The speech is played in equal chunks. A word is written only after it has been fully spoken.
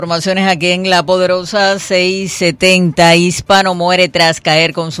Informaciones aquí en La Poderosa 670. Hispano muere tras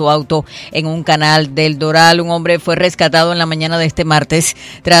caer con su auto en un canal del Doral. Un hombre fue rescatado en la mañana de este martes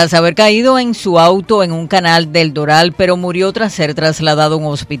tras haber caído en su auto en un canal del Doral, pero murió tras ser trasladado a un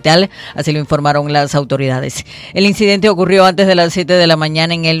hospital, así lo informaron las autoridades. El incidente ocurrió antes de las 7 de la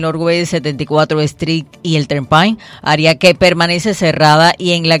mañana en el Northwest 74 Street y el Turnpike, área que permanece cerrada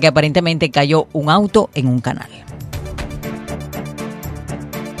y en la que aparentemente cayó un auto en un canal.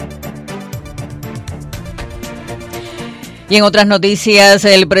 Y en otras noticias,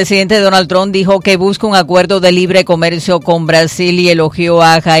 el presidente Donald Trump dijo que busca un acuerdo de libre comercio con Brasil y elogió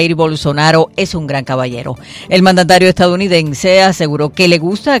a Jair Bolsonaro. Es un gran caballero. El mandatario estadounidense aseguró que le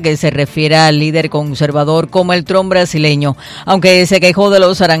gusta que se refiera al líder conservador como el Trump brasileño, aunque se quejó de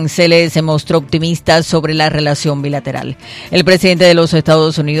los aranceles, se mostró optimista sobre la relación bilateral. El presidente de los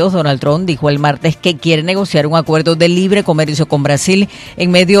Estados Unidos, Donald Trump, dijo el martes que quiere negociar un acuerdo de libre comercio con Brasil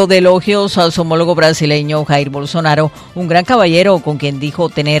en medio de elogios a su homólogo brasileño Jair Bolsonaro, un gran caballero con quien dijo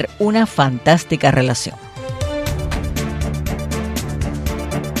tener una fantástica relación.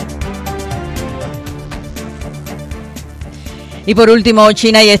 Y por último,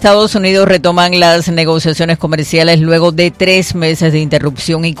 China y Estados Unidos retoman las negociaciones comerciales luego de 3 meses de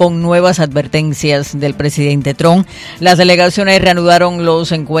interrupción y con nuevas advertencias del presidente Trump. Las delegaciones reanudaron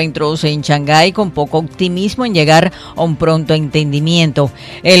los encuentros en Shanghái con poco optimismo en llegar a un pronto entendimiento.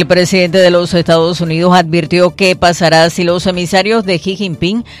 El presidente de los Estados Unidos advirtió qué pasará si los emisarios de Xi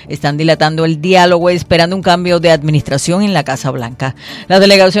Jinping están dilatando el diálogo esperando un cambio de administración en la Casa Blanca. Las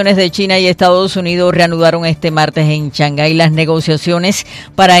delegaciones de China y Estados Unidos reanudaron este martes en Shanghái las negociaciones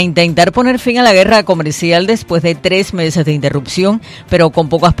para intentar poner fin a la guerra comercial después de 3 meses de interrupción, pero con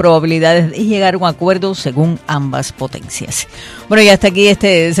pocas probabilidades de llegar a un acuerdo según ambas potencias. Bueno, y hasta aquí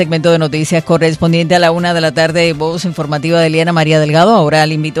este segmento de noticias correspondiente a la 1 de la tarde, voz informativa de Eliana María Delgado. Ahora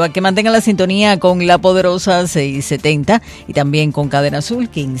le invito a que mantenga la sintonía con La Poderosa 670 y también con Cadena Azul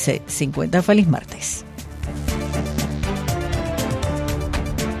 1550. Feliz martes.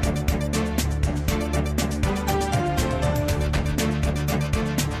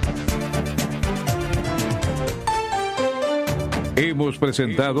 Hemos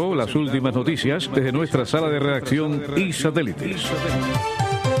presentado las últimas noticias desde nuestra sala de redacción y satélites.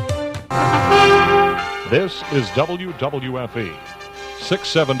 This is WWFE,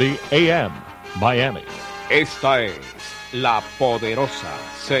 670 AM, Miami. Esta es La Poderosa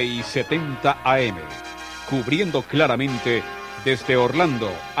 670 AM, cubriendo claramente desde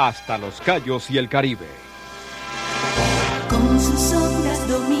Orlando hasta Los Cayos y el Caribe. Con sus ondas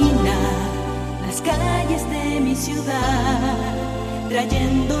domina las calles de mi ciudad,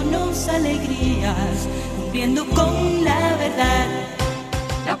 trayéndonos alegrías, cumpliendo con la verdad.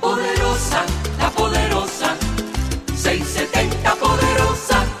 La poderosa, 670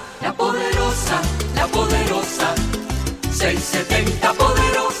 poderosa, la poderosa, 670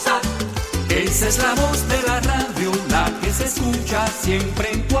 poderosa. Esa es la voz de la radio, la que se escucha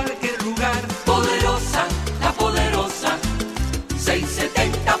siempre en cualquier lugar. Poderosa, la poderosa,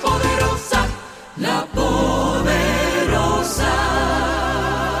 670 poderosa, la poderosa.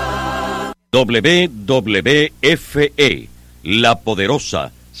 WWFE, La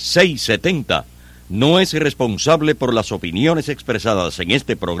Poderosa 670, no es responsable por las opiniones expresadas en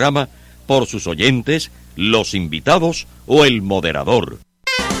este programa por sus oyentes, los invitados o el moderador.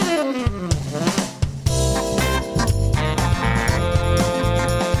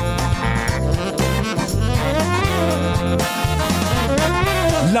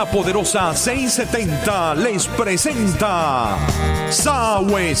 La Poderosa 670 les presenta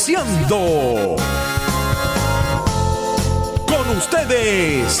Sawesiando. Con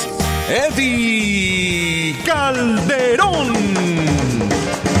ustedes, Eddy Calderón.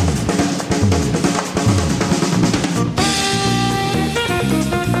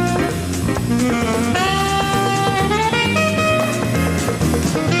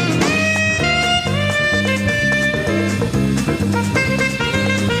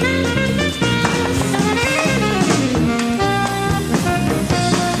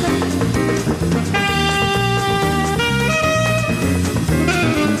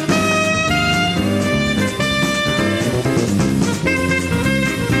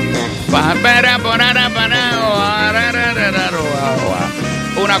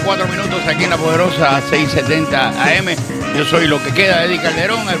 Una 4 minutos aquí en La Poderosa 670 AM. Yo soy lo que queda de Eddy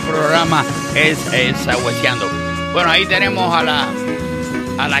Calderón. El programa es Sawesiando. Bueno, ahí tenemos a la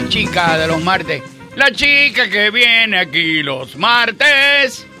chica de los martes. La chica que viene aquí los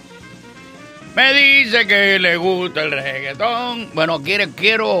martes me dice que le gusta el reggaetón. Bueno,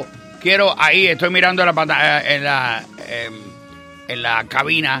 quiero ahí, estoy mirando la pantalla en la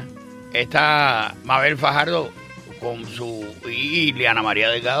cabina está Mabel Fajardo con y Liana María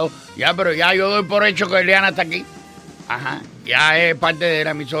Delgado. Ya, pero ya yo doy por hecho que Liana está aquí. Ajá, ya es parte de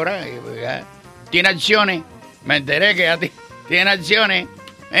la emisora. Ya tiene acciones. Me enteré que ya tiene acciones.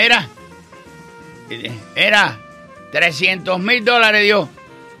 Era $300,000 dio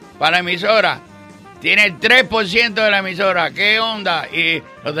para la emisora. Tiene el 3% de la emisora. ¿Qué onda? Y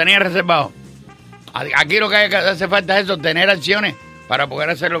lo tenía reservado. Aquí lo que hace falta es eso, tener acciones para poder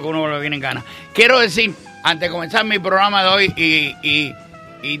hacer lo que uno le viene en gana. Quiero decir, antes de comenzar mi programa de hoy, y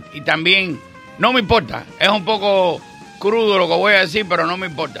también, no me importa, es un poco crudo lo que voy a decir, pero no me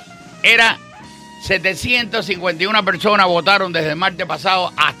importa. 751 personas votaron desde el martes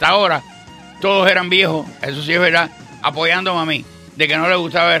pasado hasta ahora. Todos eran viejos, eso sí es verdad, apoyándome a mí, de que no les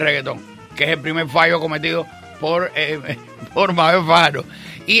gustaba el reggaetón, que es el primer fallo cometido por Mabel Fajardo.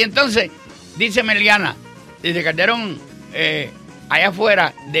 Y entonces, dice Meliana, dice Calderón, allá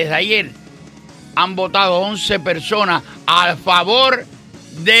afuera, desde ayer, han votado 11 personas a favor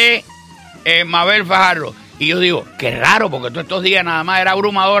de Mabel Fajardo. Y yo digo, qué raro, porque todos estos días nada más era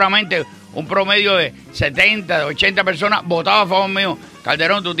abrumadoramente un promedio de 70, de 80 personas votaban a favor mío.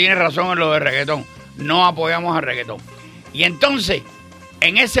 Calderón, tú tienes razón en lo de reggaetón. No apoyamos al reggaetón. Y entonces,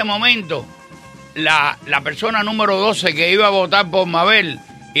 en ese momento, la persona número 12 que iba a votar por Mabel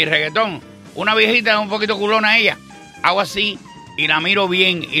y reggaetón, una viejita un poquito culona ella, hago así y la miro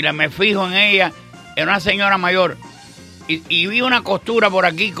bien y me fijo en ella, es una señora mayor. Y vi una costura por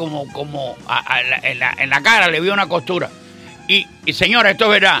aquí, como en la cara le vi una costura. Y señora, esto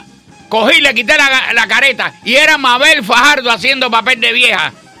es verdad. Cogí, le quité la careta y era Mabel Fajardo haciendo papel de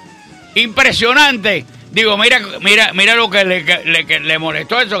vieja. Impresionante. Digo, mira lo que le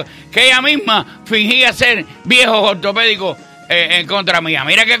molestó eso, que ella misma fingía ser viejo ortopédico en contra mía.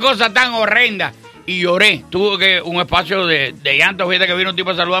 Mira qué cosa tan horrenda. Y lloré. Tuve un espacio de llanto. Fíjate que vino un tipo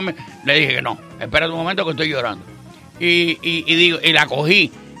a saludarme. Le dije que no, espérate un momento que estoy llorando. Y la cogí.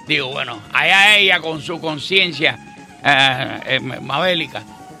 Digo, bueno, allá ella con su conciencia mabélica.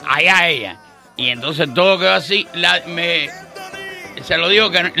 Allá ella. Y entonces todo quedó así. Se lo digo,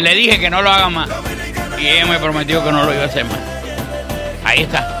 le dije que no lo haga más. Y ella me prometió que no lo iba a hacer más. Ahí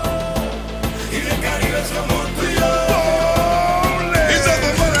está.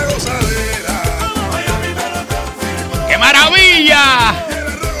 ¡Qué maravilla!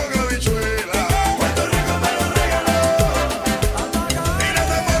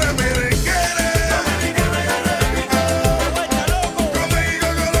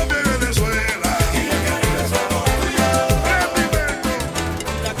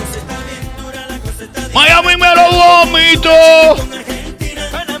 Miami me lo vomito. Con Argentina,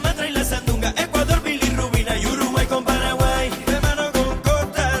 Panamá trae la sandunga, Ecuador, bilirrubina y Uruguay con Paraguay, hermano con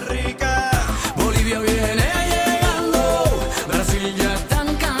Costa Rica. Bolivia viene llegando, Brasil ya está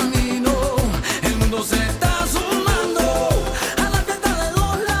en camino, el mundo se está sumando a la fiesta de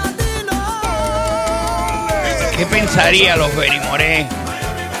los latinos. ¿Qué pensaría los Berimoré,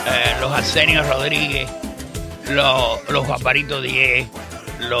 los Arsenio Rodríguez, los Guaparitos 10,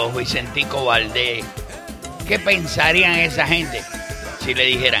 los Vicentico Valdés? ¿Qué pensarían esa gente si le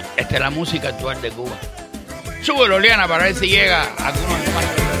dijeran, esta es la música actual de Cuba? Súbelo, Liana, para ver si llega a algunos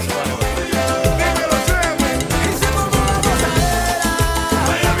espacios.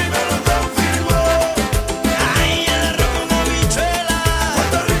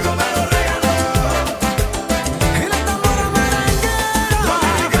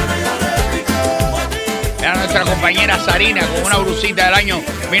 Era nuestra compañera Sarina con una blusita del año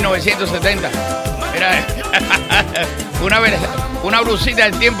 1970. Era una blusita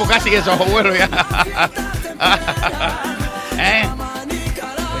del tiempo casi de esos abuelos ya.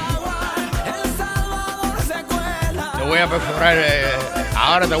 Te voy a perforar,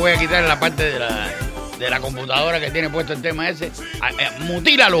 ahora te voy a quitar la parte de la computadora que tiene puesto el tema ese.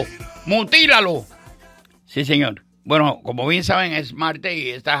 Mutílalo. Sí, señor. Bueno, como bien saben, es martes y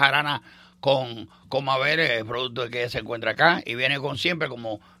esta jarana con Mabel, el producto que ella se encuentra acá y viene con siempre,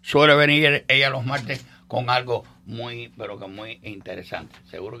 como suele venir ella los martes, con algo muy, pero que muy interesante.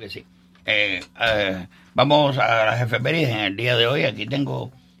 Seguro que sí. Vamos a las efemérides en el día de hoy. Aquí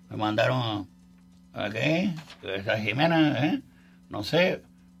me mandaron aquí, esa Jimena, no sé.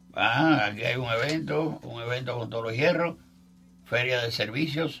 Aquí hay un evento con todos los hierros, feria de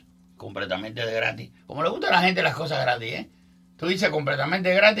servicios, completamente de gratis. Como le gusta a la gente las cosas gratis, Tú dices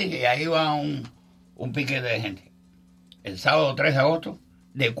completamente gratis y ahí va un piquete de gente. El sábado 3 de agosto,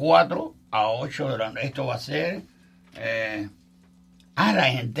 de 4 a 8 de la noche. Esto va a ser la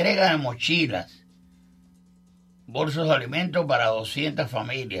entrega de mochilas, bolsos de alimentos para 200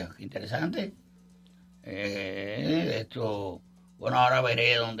 familias. Interesante. Esto, Bueno, ahora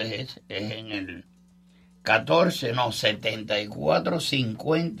veré dónde es. Es en el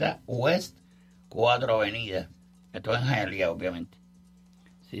 7450 West 4 Avenida. Esto es en Hialeah, obviamente.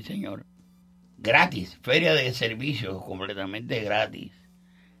 Sí, señor. Gratis. Feria de servicios, completamente gratis.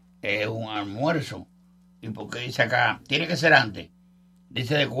 Es un almuerzo. ¿Y por qué dice acá? Tiene que ser antes.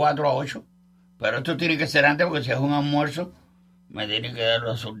 Dice de 4 a 8. Pero esto tiene que ser antes porque si es un almuerzo, me tiene que dar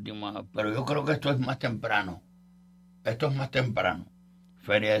las últimas. Pero yo creo que esto es más temprano. Esto es más temprano.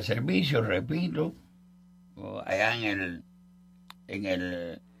 Feria de servicios, repito. Allá en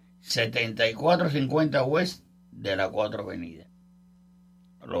el 7450 West de la 4 Avenida.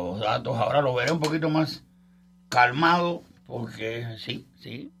 Los datos ahora los veré un poquito más calmado porque sí.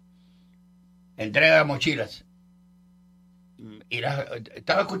 Entrega de mochilas.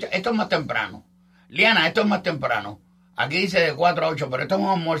 Estaba escuchando. Esto es más temprano. Liana, esto es más temprano. Aquí dice de 4 a 8, pero esto es un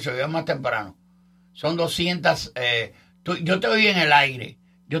almuerzo y es más temprano. Son 200. Yo estoy en el aire.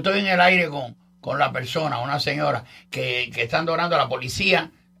 Yo estoy en el aire con la persona, una señora que están donando a la policía.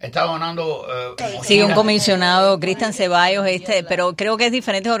 Está donando. Sí, un comisionado, Cristian Ceballos, pero creo que es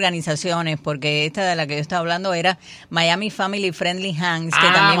diferentes organizaciones, porque esta de la que yo estaba hablando era Miami Family Friendly Hands, que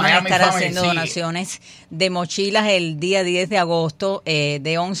también van a estar haciendo donaciones de mochilas el día 10 de agosto,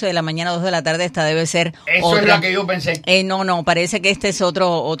 de 11 de la mañana a 2 de la tarde. Esta debe ser Eso otra. Es la que yo pensé. No, parece que este es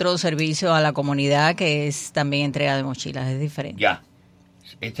otro servicio a la comunidad, que es también entrega de mochilas, es diferente. Ya,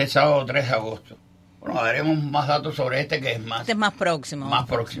 este sábado 3 de agosto. Bueno, daremos más datos sobre este que es más... Este es más próximo. Más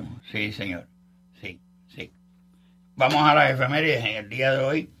próximo, sí, señor. Sí. Vamos a las efemérides en el día de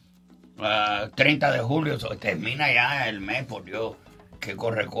hoy. 30 de julio, termina ya el mes, por Dios. Que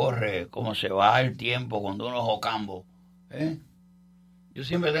corre, cómo se va el tiempo cuando uno es jocambo. Yo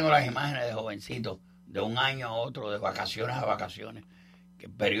siempre tengo las imágenes de jovencitos, de un año a otro, de vacaciones a vacaciones. Que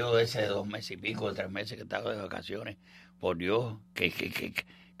el periodo ese de 2 meses y pico, de 3 meses que estaba de vacaciones. Por Dios,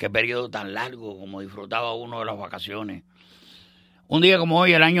 qué periodo tan largo como disfrutaba uno de las vacaciones. Un día como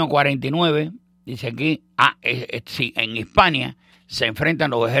hoy, el año 49, dice aquí, sí, en Hispania se enfrentan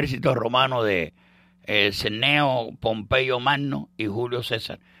los ejércitos romanos de Cneo, Pompeyo Magno y Julio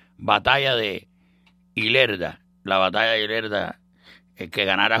César. Batalla de Ilerda, la batalla de Ilerda que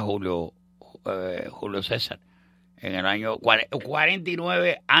ganara Julio César en el año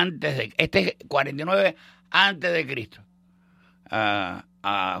 49 antes de... Este es 49 antes de Cristo.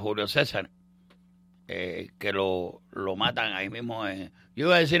 A Julio César, que lo matan ahí mismo. Yo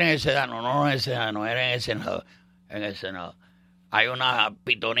iba a decir en el Senado, no en el Senado, era en el Senado. Hay una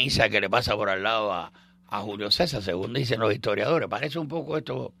pitoniza que le pasa por al lado a Julio César, según dicen los historiadores. Parece un poco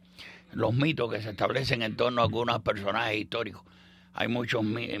esto, los mitos que se establecen en torno a algunos personajes históricos. Hay muchos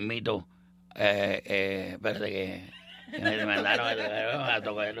mitos. Espérate que me mandaron a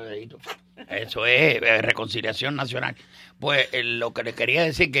tocar los deditos. Eso es reconciliación nacional. Pues lo que les quería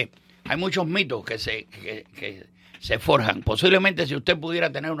decir que hay muchos mitos que se forjan. Posiblemente si usted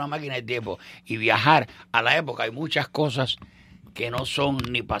pudiera tener una máquina de tiempo y viajar a la época, hay muchas cosas que no son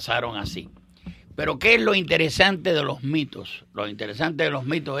ni pasaron así. Pero ¿qué es lo interesante de los mitos? Lo interesante de los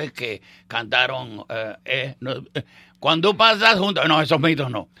mitos es que cantaron cuando pasas juntos. No, esos mitos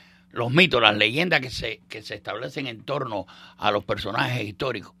no. Los mitos, las leyendas que se establecen en torno a los personajes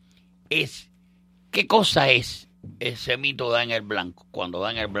históricos. ¿Qué cosa es ese mito da en el blanco? Cuando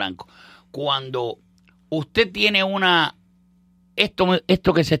da en el blanco. Cuando usted tiene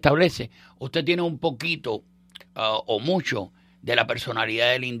esto que se establece, usted tiene un poquito o mucho de la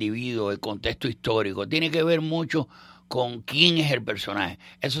personalidad del individuo, el contexto histórico. Tiene que ver mucho con quién es el personaje.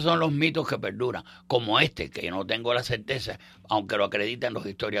 Esos son los mitos que perduran, como que yo no tengo la certeza, aunque lo acreditan los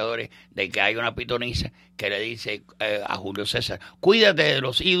historiadores, de que hay una pitonisa que le dice a Julio César, cuídate de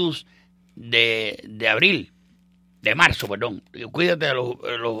los idus de marzo, cuídate de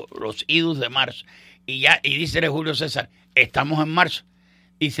los idus de marzo. Y dícele Julio César, estamos en marzo.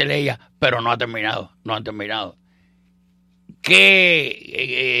 Dícele ella, pero no han terminado.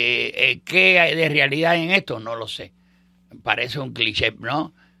 ¿Qué hay de realidad en esto? No lo sé. Parece un cliché,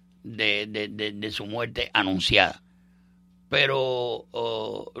 ¿no? De su muerte anunciada. Pero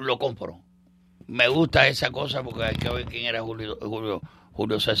lo compro. Me gusta esa cosa porque hay que ver quién era Julio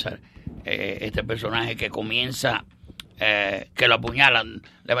César. Este personaje que comienza, que lo apuñalan,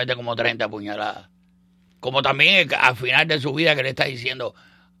 le mete como 30 puñaladas. Como también al final de su vida que le está diciendo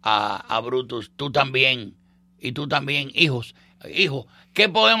a Brutus, tú también, y tú también, hijo, ¿qué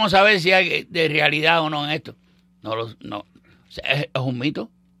podemos saber si hay de realidad o no en esto? No. ¿Es un mito?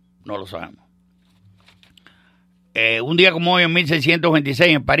 No lo sabemos. Un día como hoy, en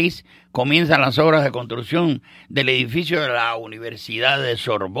 1626, en París, comienzan las obras de construcción del edificio de la Universidad de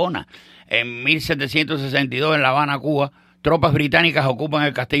Sorbona. En 1762, en La Habana, Cuba, tropas británicas ocupan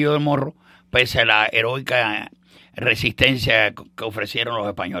el Castillo del Morro, pese a la heroica resistencia que ofrecieron los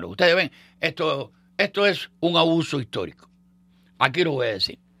españoles. Ustedes ven, esto es un abuso histórico. Aquí lo voy a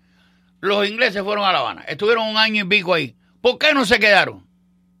decir. Los ingleses fueron a La Habana, estuvieron 1 año y pico ahí. ¿Por qué no se quedaron?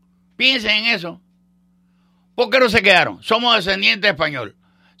 Piensen en eso. ¿Por qué no se quedaron? Somos descendientes españoles.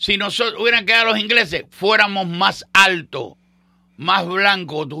 Si nosotros hubieran quedado los ingleses, fuéramos más altos, más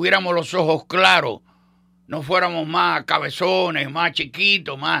blancos, tuviéramos los ojos claros, no fuéramos más cabezones, más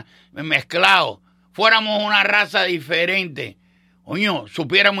chiquitos, más mezclados. Fuéramos una raza diferente. Coño,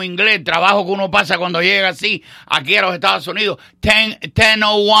 supiéramos inglés, trabajo que uno pasa cuando llega así, aquí a los Estados Unidos.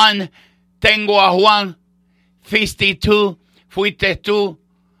 10:01, tengo a Juan. 52, fuiste tú.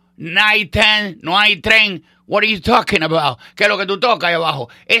 9:10, no hay tren. What are you talking about? ¿Qué es lo que tú tocas ahí abajo?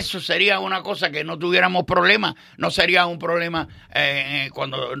 Eso sería una cosa que no tuviéramos problema. No sería un problema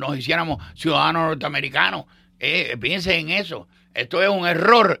cuando nos hiciéramos ciudadanos norteamericanos. Piensen en eso. Esto es un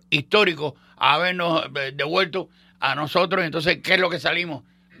error histórico habernos devuelto a nosotros. Entonces, ¿qué es lo que salimos?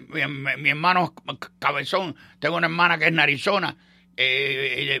 Mi hermano cabezón, tengo una hermana que es narizona.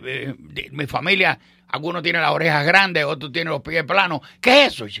 Mi familia, algunos tienen las orejas grandes, otros tienen los pies planos. ¿Qué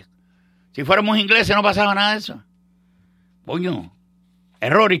es eso, chico? Si fuéramos ingleses no pasaba nada de eso. Coño,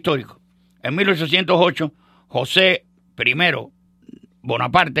 error histórico. En 1808, José I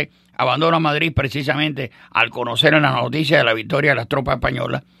Bonaparte abandona Madrid precisamente al conocer la noticia de la victoria de las tropas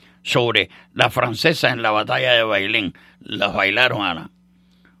españolas sobre las francesas en la batalla de Bailén. Las bailaron, Ana.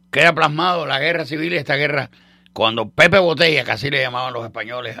 Queda plasmado la guerra civil y esta guerra cuando Pepe Botella, que así le llamaban los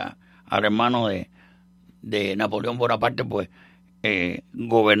españoles al hermano de Napoleón Bonaparte, pues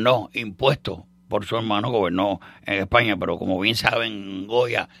gobernó, impuesto por su hermano, gobernó en España, pero como bien saben,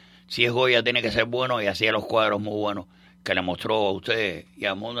 Goya, si es Goya tiene que ser bueno y hacía los cuadros muy buenos que le mostró a ustedes y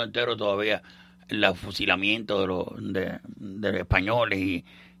al mundo entero todavía el fusilamiento de los españoles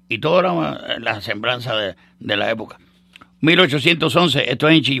y toda la semblanza de la época. 1811, esto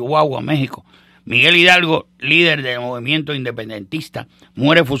es en Chihuahua, México. Miguel Hidalgo, líder del movimiento independentista,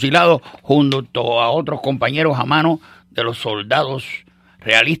 muere fusilado junto a otros compañeros a mano de los soldados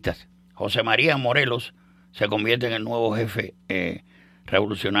realistas. José María Morelos se convierte en el nuevo jefe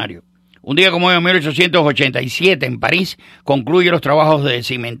revolucionario. Un día como hoy, en 1887, en París, concluye los trabajos de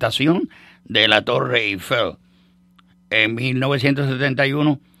cimentación de la Torre Eiffel. En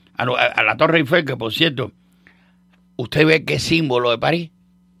 1971, a la Torre Eiffel, que por cierto, usted ve qué símbolo de París.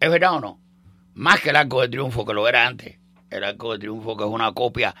 ¿Es verdad o no? Más que el Arco de Triunfo, que lo era antes. El Arco de Triunfo, que es una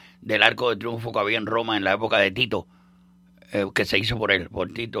copia del Arco de Triunfo que había en Roma en la época de Tito, que se hizo por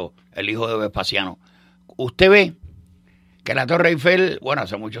Tito, el hijo de Vespasiano. Usted ve que la Torre Eiffel, bueno,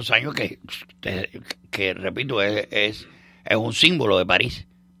 hace muchos años que repito, es un símbolo de París.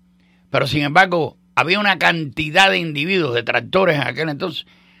 Pero sin embargo, había una cantidad de individuos, detractores en aquel entonces,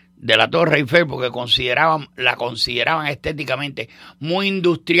 de la Torre Eiffel, porque la consideraban estéticamente muy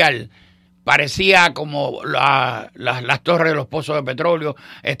industrial. Parecía como las torres de los pozos de petróleo.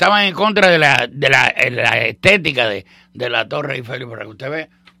 Estaban en contra de la estética de la Torre Eiffel. Para que usted ve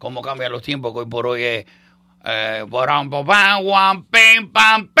cómo cambian los tiempos, que hoy por hoy es el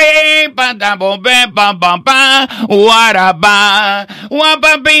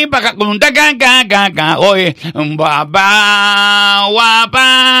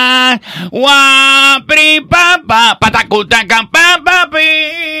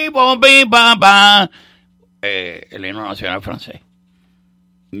himno nacional francés.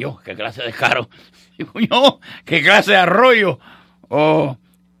 Qué clase de descaro. Qué clase de arroyo.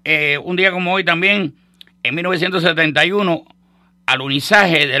 Un día como hoy también, en 1971,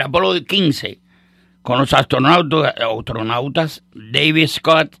 alunizaje del Apolo 15 con los astronautas David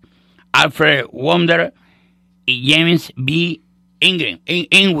Scott, Alfred Wonder y James B.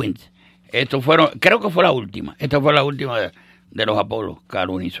 Inwind. Creo que fue la última. Esta fue la última de los Apolos que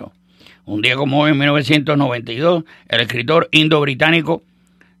alunizó. Un día como hoy, en 1992, el escritor indo-británico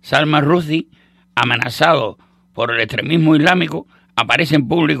Salman Rushdie, amenazado por el extremismo islámico, aparece en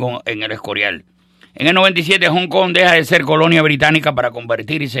público en el Escorial. En el 97, Hong Kong deja de ser colonia británica para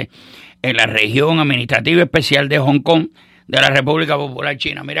convertirse en la región administrativa especial de Hong Kong de la República Popular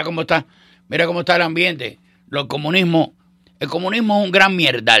China. Mira cómo está el ambiente. El comunismo es un gran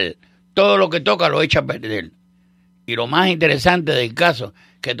mierdal. Todo lo que toca lo echa a perder. Y lo más interesante del caso,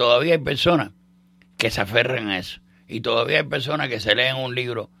 que todavía hay personas que se aferran a eso. Y todavía hay personas que se leen un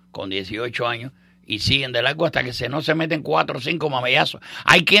libro con 18 años y siguen de largo hasta que no se meten 4 o 5 mamellazos.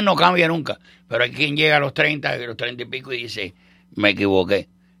 Hay quien no cambia nunca, pero hay quien llega a los 30, los 30 y pico y dice, me equivoqué.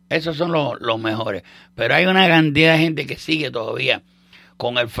 Esos son los mejores. Pero hay una cantidad de gente que sigue todavía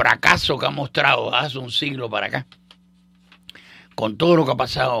con el fracaso que ha mostrado hace un siglo para acá. con todo lo que ha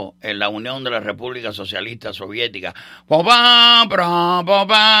pasado en la Unión de la República Socialista Soviética, toda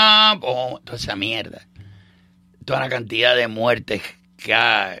esa mierda, toda la cantidad de muertes que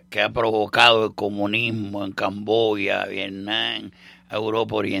ha provocado el comunismo en Camboya, Vietnam,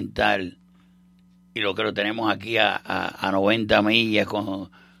 Europa Oriental, y lo que lo tenemos aquí a 90 millas con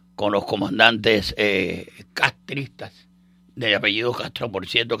los comandantes castristas, de apellido Castro, por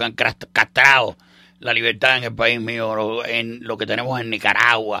cierto, que han castrado la libertad en el país mío, en lo que tenemos en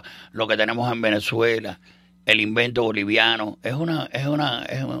Nicaragua, lo que tenemos en Venezuela, el invento boliviano. Es una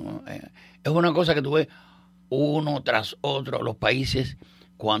cosa que tú ves uno tras otro, los países,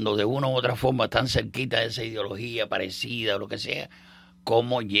 cuando de una u otra forma están cerquita de esa ideología parecida o lo que sea,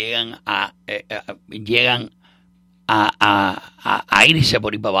 cómo llegan a irse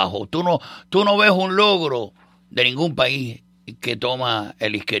por ahí para abajo. Tú no ves un logro de ningún país que toma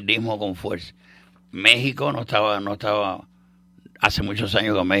el izquierdismo con fuerza. México no estaba, hace muchos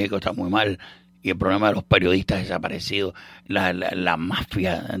años que México está muy mal, y el problema de los periodistas desaparecidos, la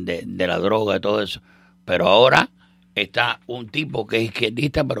mafia de la droga y todo eso. Pero ahora está un tipo que es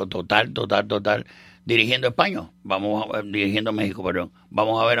izquierdista, pero total, dirigiendo España, dirigiendo México, perdón.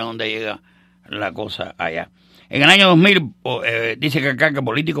 Vamos a ver a dónde llega la cosa allá. En el año 2000, dice que acá que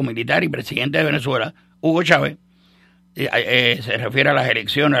político, militar y presidente de Venezuela, Hugo Chávez, se refiere a las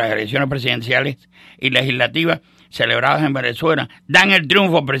elecciones presidenciales y legislativas celebradas en Venezuela, dan el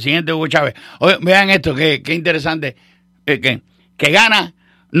triunfo al presidente Hugo Chávez. Oye, vean esto, qué interesante, que gana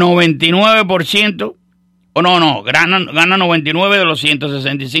 99%, gana 99 de los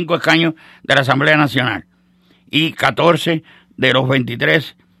 165 escaños de la Asamblea Nacional y 14 de los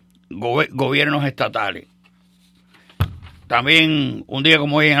 23 gobiernos estatales. También, un día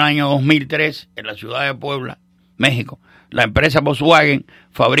como hoy, en el año 2003, en la ciudad de Puebla, México, la empresa Volkswagen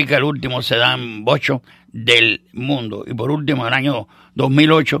fabrica el último sedán bocho del mundo. Y por último, en el año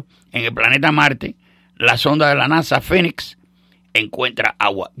 2008, en el planeta Marte, la sonda de la NASA Phoenix encuentra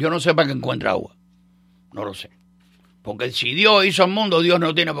agua. Yo no sé para qué encuentra agua. No lo sé. Porque si Dios hizo el mundo, Dios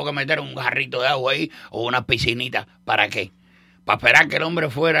no tiene por qué meter un jarrito de agua ahí o una piscinita. ¿Para qué? Para esperar que el hombre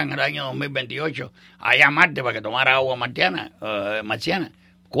fuera en el año 2028 allá a Marte para que tomara agua marciana.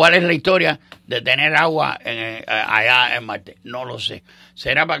 ¿Cuál es la historia de tener agua allá en Marte? No lo sé.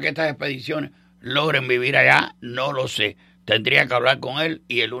 ¿Será para que estas expediciones logren vivir allá? No lo sé. Tendría que hablar con él,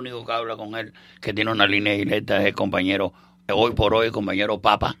 y el único que habla con él, que tiene una línea directa, es el compañero, hoy por hoy, compañero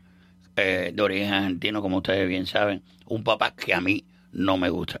Papa, de origen argentino, como ustedes bien saben. Un Papa que a mí no me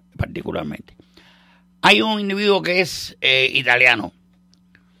gusta particularmente. Hay un individuo que es italiano.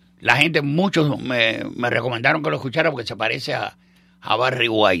 La gente, muchos me recomendaron que lo escuchara porque se parece a Barry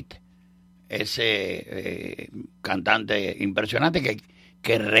White, ese cantante impresionante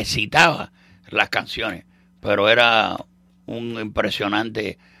que recitaba las canciones, pero era un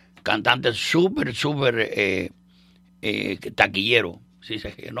impresionante cantante, súper taquillero,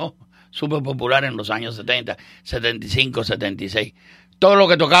 súper popular en los años 70, 75, 76. Todo lo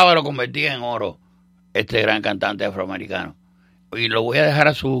que tocaba lo convertía en oro, este gran cantante afroamericano. Y lo voy a dejar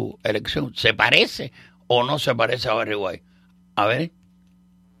a su elección. ¿Se parece o no se parece a Barry White? A ver.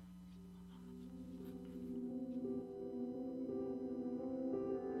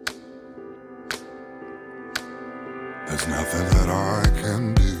 There's nothing that I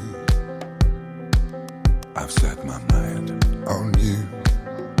can do. I've set my mind on you.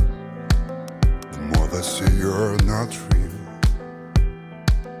 The more they say you're not real,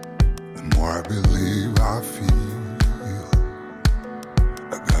 the more I believe I feel.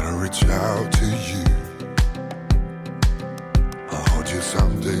 I gotta reach out to you. I'll hold you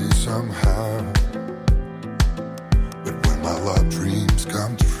someday, somehow. But when my love dreams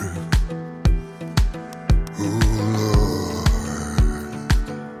come true, ooh, Lord,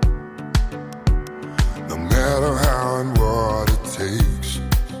 no matter how and what it takes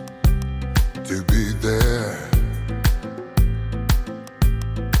to be there,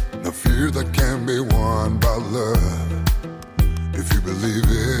 no fear that can be won by love, if you believe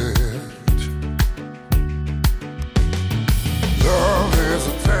it. Love is a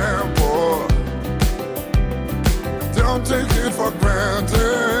temple, don't take it for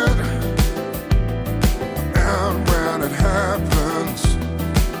granted. And when it happens,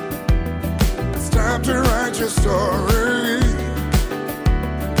 it's time to write your story.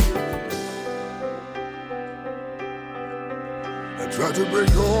 I try to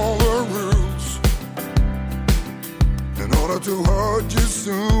break all the rules in order to hold you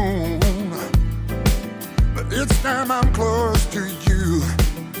soon, but each time I'm close to you,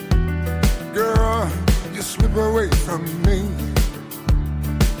 girl, you slip away from me.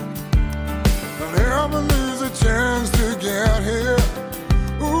 Don't ever lose a chance to get here.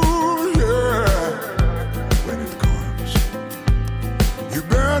 Ooh, yeah. When it comes, you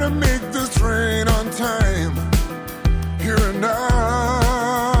better make this train on time. Here and now.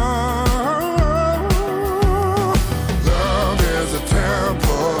 Love is a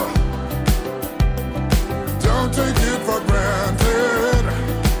temple. Don't take it for granted.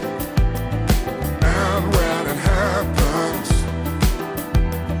 And when it happens,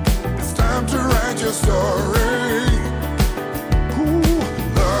 it's time to write your story. Ooh,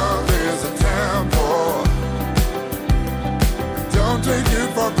 love is a temple. Don't take it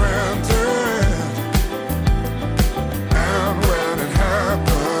for granted. And when it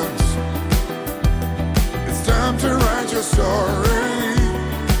happens, it's time to write your story.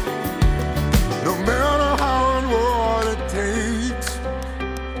 No matter how and what it takes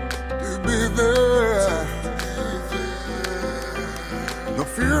to be there. No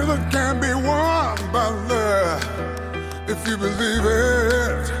fear that can be won by love if you believe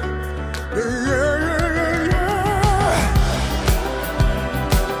it. Yeah, yeah, yeah, yeah, yeah.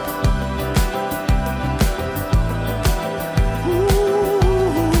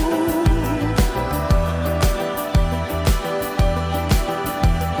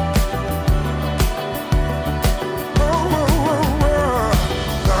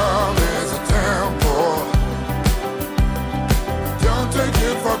 Love is a temple. Don't take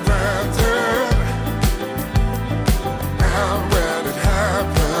it for granted. And when it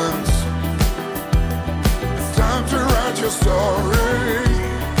happens, it's time to write your story.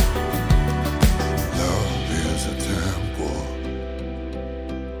 Love is a temple.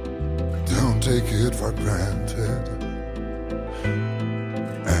 Don't take it for granted.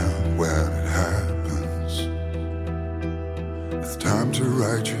 And when it happens, it's time to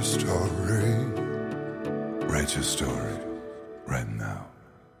write your story. Write your story right now.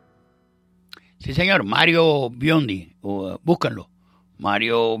 Sí, señor, Mario Biondi, búsquenlo.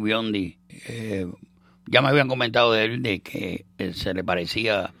 Mario Biondi, ya me habían comentado de él de que se le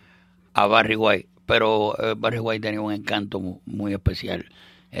parecía a Barry White, pero Barry White tenía un encanto muy especial,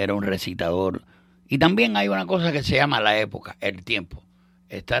 era un recitador. Y también hay una cosa que se llama la época, el tiempo.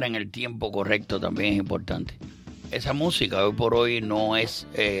 Estar en el tiempo correcto también es importante. Esa música hoy por hoy no es,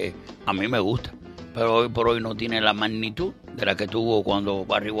 a mí me gusta, pero hoy por hoy no tiene la magnitud de la que tuvo cuando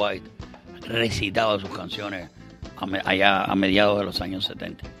Barry White recitaba sus canciones allá a mediados de los años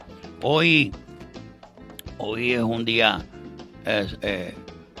 70. Hoy es un día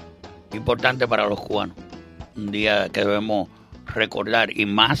importante para los cubanos, un día que debemos recordar, y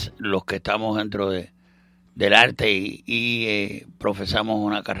más los que estamos dentro del arte y profesamos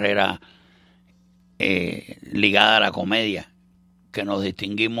una carrera ligada a la comedia, que nos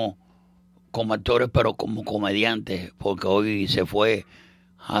distinguimos como actores pero como comediantes, porque hoy se fue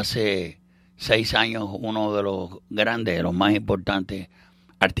hace 6 años uno de los grandes, de los más importantes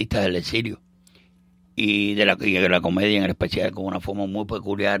artistas del exilio y de la comedia en especial, con una forma muy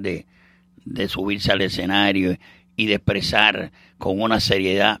peculiar de subirse al escenario y de expresar con una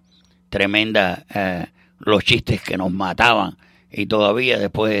seriedad tremenda los chistes que nos mataban, y todavía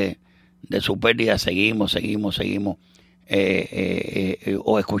después de su pérdida seguimos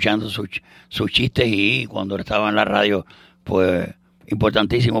o escuchando sus chistes, y cuando estaba en la radio, pues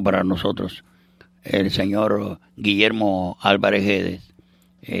importantísimo para nosotros. El señor Guillermo Álvarez Guedes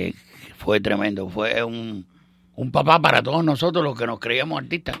fue tremendo, fue un papá para todos nosotros los que nos creíamos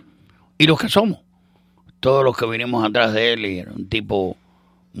artistas y los que somos, todos los que vinimos atrás de él, y era un tipo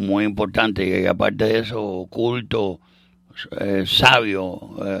muy importante, y aparte de eso, culto,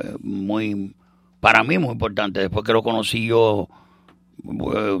 sabio, para mí muy importante. Después que lo conocí yo,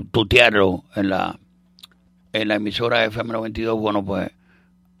 tutearlo en la emisora FM 92, bueno, pues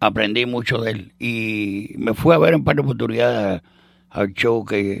aprendí mucho de él, y me fui a ver en par de oportunidades al show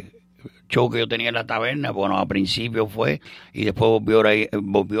que yo tenía en la taberna. Bueno, a principio fue, y después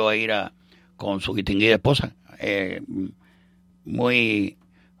volvió a ir con su distinguida esposa.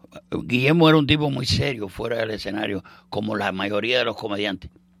 Guillermo era un tipo muy serio fuera del escenario, como la mayoría de los comediantes.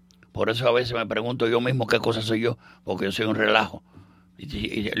 Por eso a veces me pregunto yo mismo qué cosa soy yo, porque yo soy un relajo.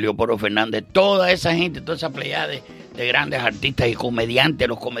 Y Leopoldo Fernández, toda esa gente, toda esa playa de grandes artistas y comediantes.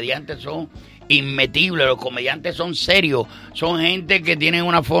 Los comediantes son inmetibles, los comediantes son serios, son gente que tienen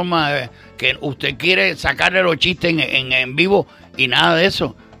una forma que usted quiere sacarle los chistes en vivo, y nada de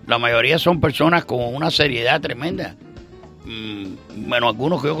eso. La mayoría son personas con una seriedad tremenda. Bueno,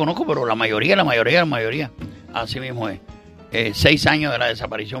 algunos que yo conozco, pero la mayoría, así mismo es. 6 años de la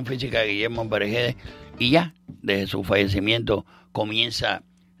desaparición física de Guillermo Álvarez Guedes, y ya desde su fallecimiento comienza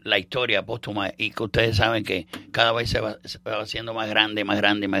la historia póstuma, y que ustedes saben que cada vez se va haciendo más grande.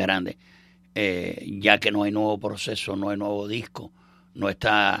 ya que no hay nuevo proceso, no hay nuevo disco, no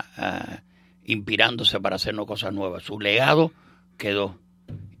está inspirándose para hacernos cosas nuevas. Su legado quedó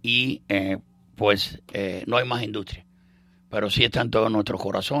y no hay más industria. Pero sí está en todos nuestros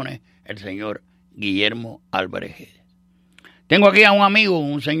corazones el señor Guillermo Álvarez Guedes. Tengo aquí a un amigo,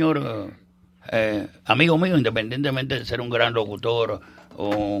 un señor amigo mío, independientemente de ser un gran locutor o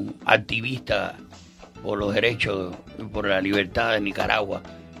un activista por los derechos, por la libertad de Nicaragua.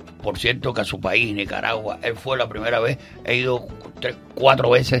 Por cierto que a su país, Nicaragua, él fue la primera vez, he ido 4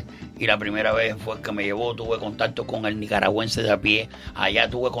 veces y la primera vez fue el que me llevó, tuve contacto con el nicaragüense de a pie, allá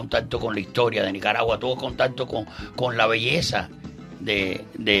tuve contacto con la historia de Nicaragua, tuve contacto con la belleza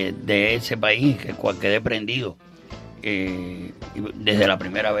de ese país, que cual quedé prendido desde la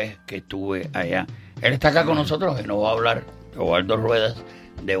primera vez que estuve allá. Él está acá con nosotros y nos va a hablar, Eduardo Ruedas,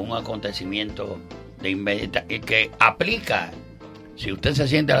 de un acontecimiento que aplica. Si usted se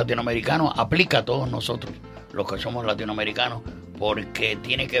siente latinoamericano, aplica a todos nosotros, los que somos latinoamericanos, porque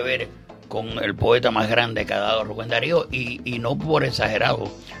tiene que ver con el poeta más grande que ha dado Rubén Darío, y no por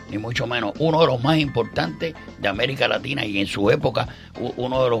exagerado, ni mucho menos, uno de los más importantes de América Latina y en su época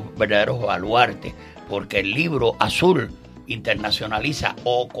uno de los verdaderos baluartes, porque el libro azul internacionaliza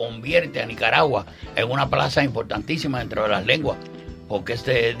o convierte a Nicaragua en una plaza importantísima dentro de las lenguas, porque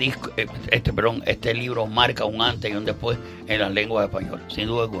este libro marca un antes y un después en las lenguas españolas, sin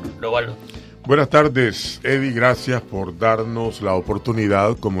duda alguna. Eduardo. Buenas tardes, Eddy, gracias por darnos la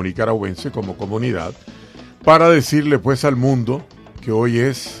oportunidad como nicaragüense, como comunidad, para decirle pues al mundo que hoy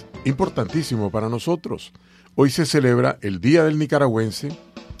es importantísimo para nosotros. Hoy se celebra el Día del Nicaragüense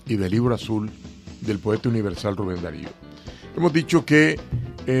y del Libro Azul del poeta universal Rubén Darío. Hemos dicho que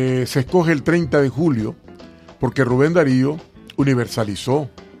se escoge el 30 de julio porque Rubén Darío universalizó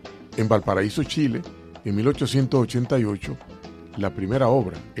en Valparaíso, Chile, en 1888, la primera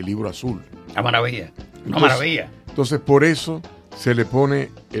obra, el Libro Azul. Una maravilla, una maravilla. Entonces, por eso se le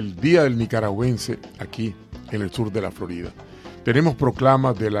pone el Día del Nicaragüense aquí, en el sur de la Florida. Tenemos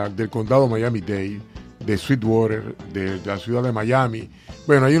proclamas del condado Miami-Dade, de Sweetwater, de la ciudad de Miami.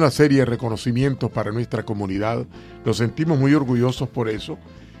 Bueno, hay una serie de reconocimientos para nuestra comunidad. Nos sentimos muy orgullosos por eso.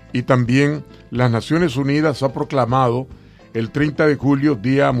 Y también las Naciones Unidas ha proclamado el 30 de julio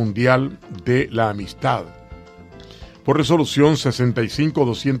Día Mundial de la Amistad, por resolución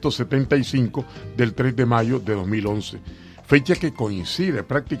 65-275 del 3 de mayo de 2011, fecha que coincide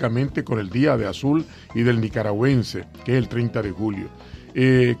prácticamente con el Día de Azul y del Nicaragüense, que es el 30 de julio,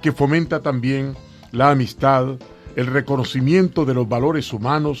 que fomenta también la amistad, el reconocimiento de los valores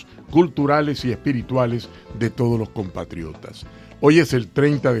humanos, culturales y espirituales de todos los compatriotas. Hoy es el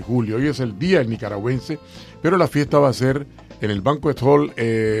 30 de julio, hoy es el Día del Nicaragüense, pero la fiesta va a ser en el Banquet Hall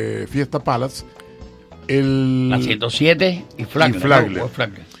Fiesta Palace. La 107 y Flagler.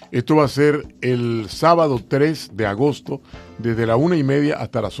 Esto va a ser el sábado 3 de agosto, desde la 1:30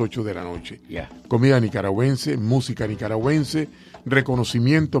 hasta las 8 de la noche. Comida nicaragüense, música nicaragüense,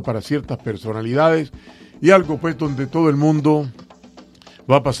 reconocimiento para ciertas personalidades y algo pues donde todo el mundo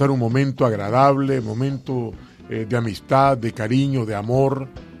va a pasar un momento agradable, momento de amistad, de cariño, de amor,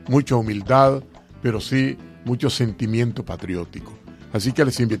 mucha humildad, pero sí mucho sentimiento patriótico. Así que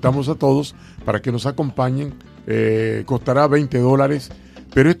les invitamos a todos para que nos acompañen. Costará $20,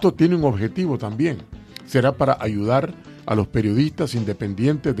 pero esto tiene un objetivo también. Será para ayudar a los periodistas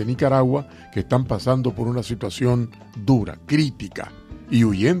independientes de Nicaragua que están pasando por una situación dura, crítica y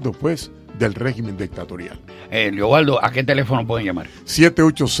huyendo pues del régimen dictatorial. Leobaldo, ¿a qué teléfono pueden llamar?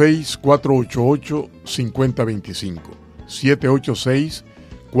 786-488-5025.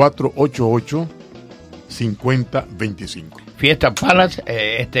 786-488-5025. Fiesta Palace,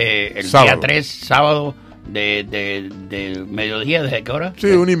 el sábado. Día 3, sábado, de mediodía, ¿desde qué hora? Sí,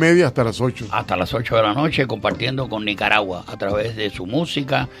 1:30 hasta las 8. Hasta las 8 de la noche, compartiendo con Nicaragua a través de su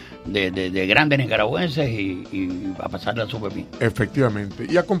música, de grandes nicaragüenses y a pasarla súper bien. Efectivamente,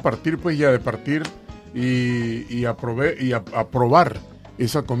 y a compartir pues y a departir y a probar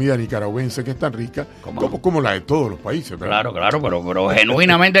esa comida nicaragüense que es tan rica como la de todos los países, ¿verdad? Claro, pero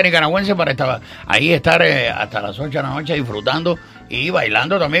genuinamente nicaragüense para estar hasta las 8 de la noche disfrutando y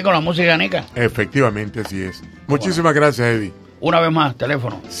bailando también con la música nica. Efectivamente, así es. Muchísimas gracias, Eddy. Una vez más,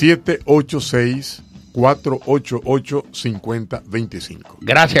 teléfono. 786-488-5025.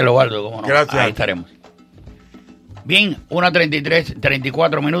 Gracias, Leobaldo. ¿Cómo no? Gracias. Ahí estaremos. Bien,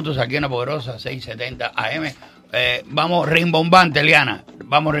 1:34 minutos aquí en La Poderosa, 670 AM. Vamos rimbombante, Eliana.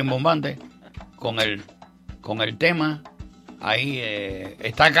 Vamos rimbombante con el tema. Ahí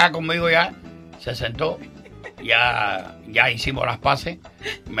está acá conmigo ya. Se sentó. Ya hicimos las paces.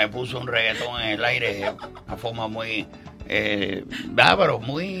 Me puso un reggaetón en el aire a forma muy pero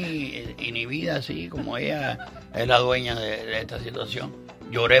muy inhibida, así como ella es la dueña de esta situación.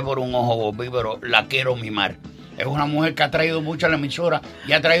 Lloré por un ojo, Bobby, pero la quiero mimar. Es una mujer que ha traído mucho a la emisora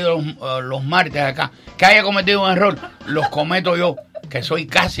y ha traído los martes acá. Que haya cometido un error, los cometo yo, que soy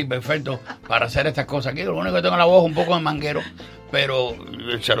casi perfecto para hacer estas cosas aquí. Lo único que tengo en la voz es un poco de manguero, pero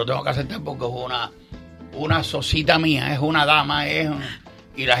se lo tengo que aceptar porque es una socita mía, es una dama,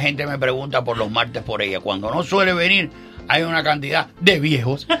 y la gente me pregunta por los martes por ella. Cuando no suele venir, hay una cantidad de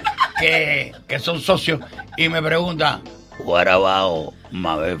viejos que son socios y me preguntan, what about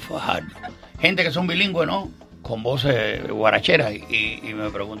Mabel Fajardo? Gente que son bilingües, ¿no? Con voces guaracheras y me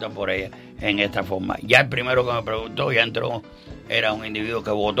preguntan por ella en esta forma. Ya el primero que me preguntó, ya entró, era un individuo que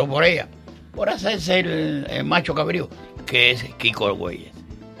votó por ella, por hacerse el macho cabrío, que es Kiko Argüelles.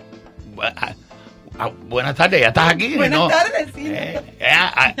 Buenas tardes, ya estás aquí. Buenas tardes, sí.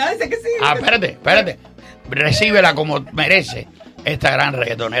 Dice que sí. Espérate. Recíbela como merece esta gran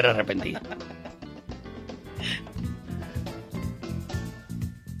reggaetonera arrepentida.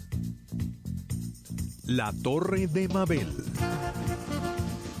 La Torre de Mabel.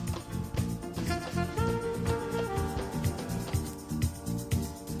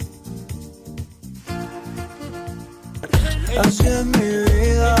 Así es mi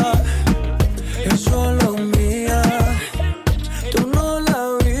vida, es solo mía, tú no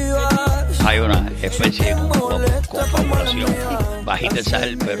la vivas. Hay una especie de confabulación bajita de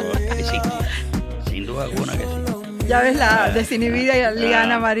sal, pero existe, sin duda alguna que sí. Ya ves la desinhibida y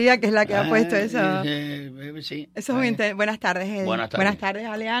Liana María, que es la que ha puesto eso. Sí. Eso es muy interesante. Buenas tardes, Eddy. Buenas tardes,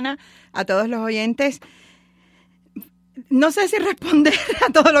 Aliana, a todos los oyentes. No sé si responder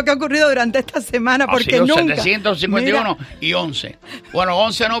a todo lo que ha ocurrido durante esta semana, porque sido nunca... 751 y 11. Bueno,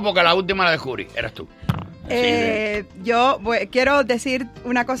 11 no, porque la última la descubrí, eras tú. Yo quiero decir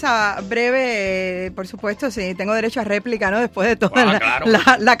una cosa breve, por supuesto, sí, tengo derecho a réplica, ¿no? Después de toda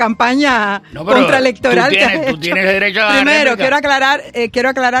la campaña contraelectoral que has hecho. Tú tienes derecho a Primero, quiero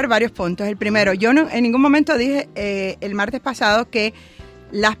aclarar varios puntos. El primero, yo no, en ningún momento dije el martes pasado que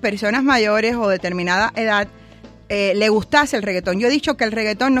las personas mayores o determinada edad le gustase el reggaetón. Yo he dicho que el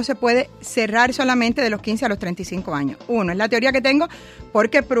reggaetón no se puede cerrar solamente de los 15 a los 35 años. Uno, es la teoría que tengo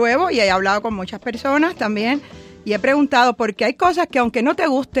porque pruebo y he hablado con muchas personas también y he preguntado porque hay cosas que aunque no te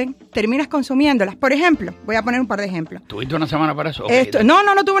gusten, terminas consumiéndolas. Por ejemplo, voy a poner un par de ejemplos. ¿Tuviste una semana para eso?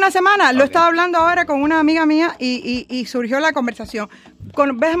 No tuve una semana. Lo estaba hablando ahora con una amiga mía y surgió la conversación.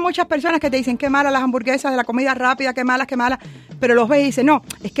 Ves muchas personas que te dicen qué malas las hamburguesas de la comida rápida, qué malas, pero los ves y dicen, no,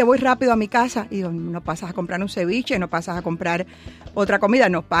 es que voy rápido a mi casa. Y digo, no pasas a comprar un ceviche, no pasas a comprar otra comida,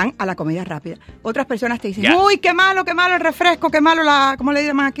 no, van a la comida rápida. Otras personas te dicen, uy, qué malo el refresco, qué malo ¿cómo le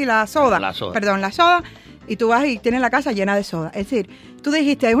llaman aquí? La soda. La soda. Y tú vas y tienes la casa llena de soda. Es decir, tú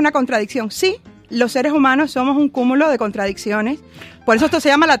dijiste, es una contradicción. Sí, los seres humanos somos un cúmulo de contradicciones. Por eso esto se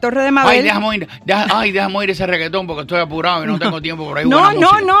llama la Torre de Mabel. Déjame ir ese reggaetón porque estoy apurado y no tengo tiempo por ahí.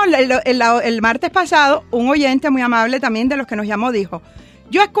 No. El martes pasado, un oyente muy amable también de los que nos llamó dijo,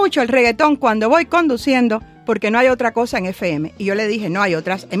 yo escucho el reggaetón cuando voy conduciendo porque no hay otra cosa en FM. Y yo le dije, no hay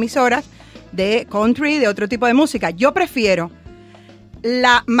otras emisoras de country, de otro tipo de música. Yo prefiero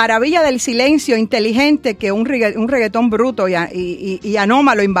la maravilla del silencio inteligente que un reggaetón bruto y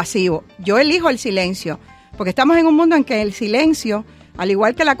anómalo, invasivo. Yo elijo el silencio, porque estamos en un mundo en que el silencio, al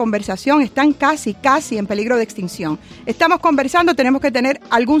igual que la conversación, están casi en peligro de extinción. Estamos conversando, tenemos que tener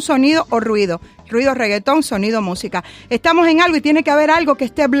algún sonido o ruido. Ruido reggaetón, sonido música. Estamos en algo y tiene que haber algo que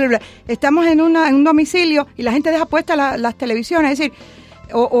esté... Estamos en un domicilio y la gente deja puestas las televisiones, es decir...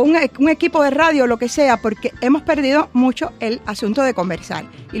 o un equipo de radio, lo que sea, porque hemos perdido mucho el asunto de conversar.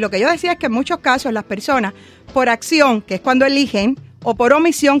 Y lo que yo decía es que en muchos casos las personas, por acción, que es cuando eligen, o por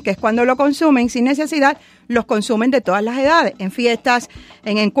omisión, que es cuando lo consumen sin necesidad, los consumen de todas las edades, en fiestas,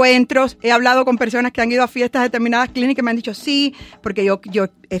 en encuentros. He hablado con personas que han ido a fiestas determinadas clínicas y me han dicho sí, porque yo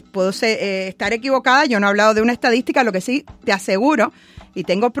puedo estar equivocada, yo no he hablado de una estadística, lo que sí te aseguro, y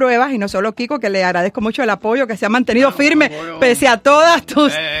tengo pruebas, y no solo Kiko, que le agradezco mucho el apoyo, que se ha mantenido firme, pese a todas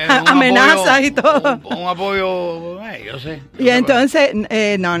tus amenazas y todo. Un apoyo, yo sé. Y entonces,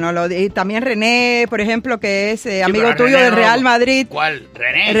 y también René, por ejemplo, que es amigo tuyo del Real Madrid. ¿Cuál?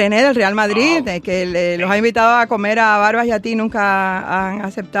 ¿René? René del Real Madrid, que los ha invitado a comer a Barbas y a ti nunca han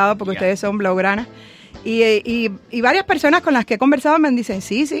aceptado porque ustedes son blaugranas. Y varias personas con las que he conversado me dicen,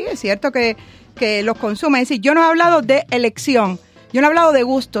 sí, es cierto que los consumen. Es decir, yo no he hablado de elección, yo no he hablado de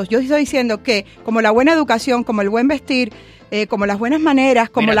gustos, yo estoy diciendo que como la buena educación, como el buen vestir, como las buenas maneras,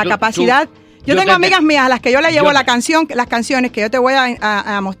 como la capacidad Yo tengo amigas mías a las que yo le llevo las canciones que yo te voy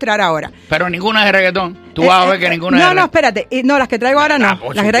a mostrar ahora. Pero ninguna es de reggaetón. Tú vas a ver que ninguna es de reggaetón. No, espérate. No, las que traigo ahora no.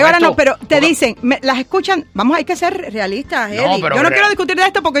 Las que traigo ahora no, pero te dicen, las escuchan. Hay que ser realistas, Eddy. Yo no quiero discutir de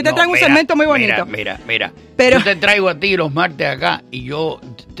esto porque hoy te traigo un segmento muy bonito. Mira. Pero yo te traigo a ti los martes acá y yo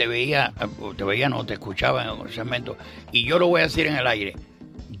te escuchaba en el segmento y yo lo voy a decir en el aire.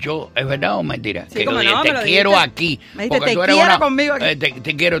 ¿Es verdad o mentira? Sí, te quiero aquí. Me dijiste, te quiero conmigo aquí.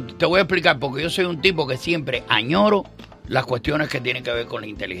 Te voy a explicar, porque yo soy un tipo que siempre añoro las cuestiones que tienen que ver con la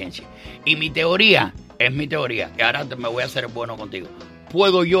inteligencia. Y mi teoría es mi teoría, y ahora me voy a hacer bueno contigo.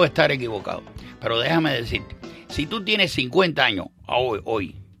 Puedo yo estar equivocado, pero déjame decirte, si tú tienes 50 años,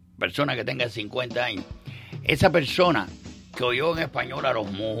 hoy, persona que tenga 50 años, esa persona que oyó en español a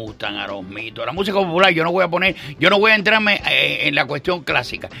los Mustang, a los Mitos, a la música popular, yo no voy a entrarme en la cuestión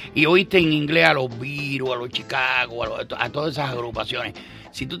clásica. Y oíste en inglés a los Vivo, a los Chicago, a todas esas agrupaciones.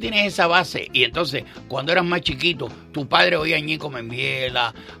 Si tú tienes esa base, y entonces cuando eras más chiquito, tu padre oía a Ñico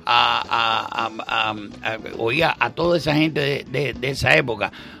Membiela, oía a toda esa gente de esa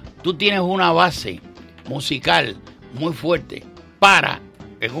época, tú tienes una base musical muy fuerte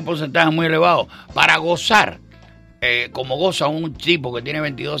en un porcentaje muy elevado, para gozar como goza un tipo que tiene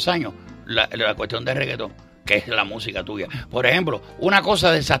 22 años, la cuestión del reggaetón, que es la música tuya. Por ejemplo, una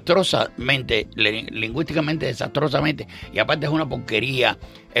cosa desastrosamente, lingüísticamente desastrosamente, y aparte es una porquería,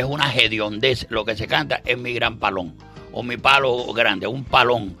 es una hediondez, lo que se canta es mi gran palón, o mi palo grande, un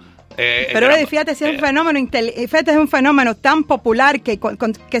palón. Pero fíjate, si es un fenómeno tan popular,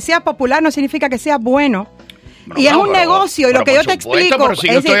 que sea popular no significa que sea bueno. Y es un negocio, y lo que yo te explico, pero si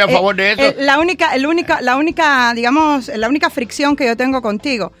yo estoy a favor de eso. La única fricción que yo tengo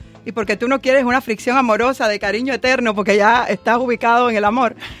contigo, y porque tú no quieres una fricción amorosa de cariño eterno, porque ya estás ubicado en el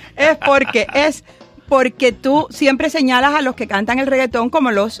amor, es porque tú siempre señalas a los que cantan el reggaetón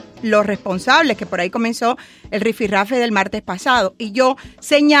como los responsables, que por ahí comenzó el rifirrafe del martes pasado. Y yo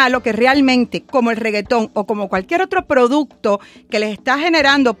señalo que realmente, como el reggaetón o como cualquier otro producto que les está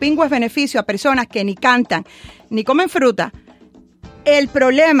generando pingües beneficio a personas que ni cantan ni comen fruta, el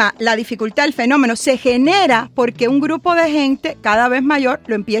problema, la dificultad, el fenómeno se genera porque un grupo de gente cada vez mayor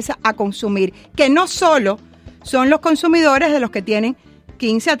lo empieza a consumir, que no solo son los consumidores de los que tienen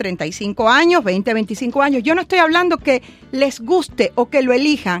 15 a 35 años, 20 a 25 años. Yo no estoy hablando que les guste o que lo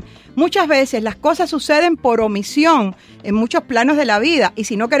elijan. Muchas veces las cosas suceden por omisión en muchos planos de la vida, y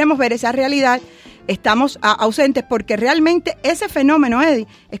si no queremos ver esa realidad, estamos ausentes, porque realmente ese fenómeno, Eddy,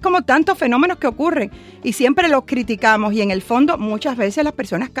 es como tantos fenómenos que ocurren y siempre los criticamos, y en el fondo muchas veces las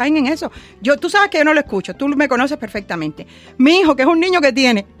personas caen en eso. Tú sabes que yo no lo escucho, tú me conoces perfectamente. Mi hijo, que es un niño que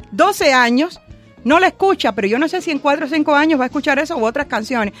tiene 12 años, no la escucha, pero yo no sé si en 4 o 5 años va a escuchar eso u otras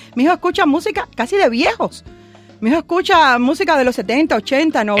canciones. Mi hijo escucha música casi de viejos. Mi hijo escucha música de los 70,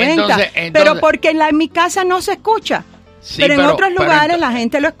 80, 90, entonces, pero porque en mi casa no se escucha. Sí, pero en otros lugares la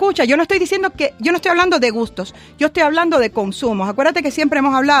gente lo escucha. Yo no estoy hablando de gustos, yo estoy hablando de consumos. Acuérdate que siempre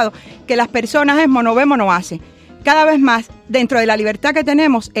hemos hablado que las personas es mono ve, mono hace. Cada vez más, dentro de la libertad que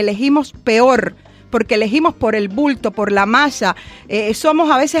tenemos, elegimos peor, porque elegimos por el bulto, por la masa. Somos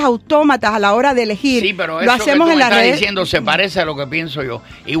a veces autómatas a la hora de elegir. Sí, pero lo eso hacemos que tú en me la estás red diciendo se parece a lo que pienso yo,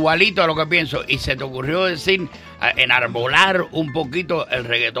 igualito a lo que pienso, y se te ocurrió decir, enarbolar un poquito el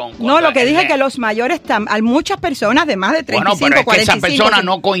reggaetón. No, lo que dije que los mayores, hay muchas personas de más de 35, bueno, pero es 45. que esas personas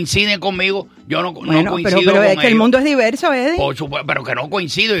no coinciden conmigo. Yo no coincido pero con es que ellos. el mundo es diverso, Eddy. Por supuesto, pero que no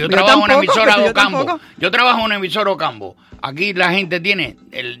coincido. Yo trabajo en una emisora Ocampo. Yo trabajo en una emisora Ocampo. Aquí la gente tiene,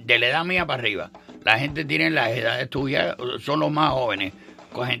 de la edad mía para arriba, la gente tiene las edades tuyas, son los más jóvenes,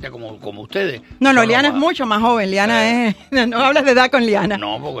 con gente como ustedes. No, Liana es mucho más joven. Liana es... No hables de edad con Liana.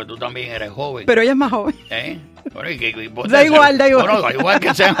 No, porque tú también eres joven. Pero ella es más joven. Bueno, da igual. Bueno, igual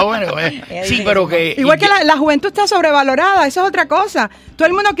que sean jóvenes. Sí, pero que... Igual que la juventud está sobrevalorada, eso es otra cosa. Todo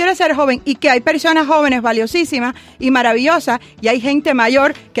el mundo quiere ser joven, y que hay personas jóvenes valiosísimas y maravillosas, y hay gente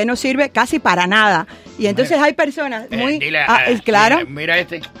mayor que no sirve casi para nada. Y entonces hay personas muy... claro. Mira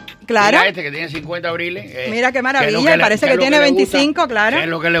este. Claro. Mira este que tiene 50 abriles. Mira qué maravilla, parece que tiene 25, claro. Es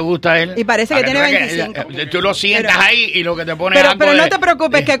lo que le gusta a él. Y parece que tiene 25. Tú lo sientas ahí y lo que te pone pero no te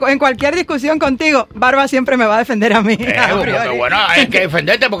preocupes, que en cualquier discusión contigo, Barba siempre me va a defender a mí. Bueno, hay que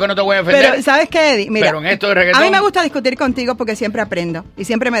defenderte, porque no te voy a defender. Pero, ¿sabes qué, Eddy? Mira, pero en esto de reggaetón, a mí me gusta discutir contigo porque siempre aprendo y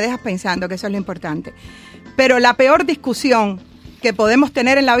siempre me dejas pensando, que eso es lo importante. Pero la peor discusión que podemos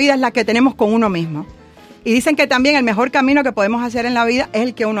tener en la vida es la que tenemos con uno mismo. Y dicen que también el mejor camino que podemos hacer en la vida es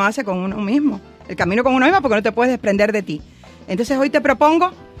el que uno hace con uno mismo. El camino con uno mismo, porque no te puedes desprender de ti. Entonces hoy te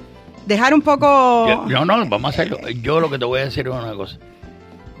propongo dejar un poco... No, vamos a hacerlo. Yo lo que te voy a decir es una cosa.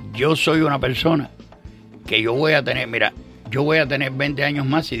 Yo soy una persona que yo voy a tener... Mira, yo voy a tener 20 años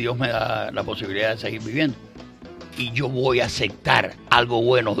más si Dios me da la posibilidad de seguir viviendo. Y yo voy a aceptar algo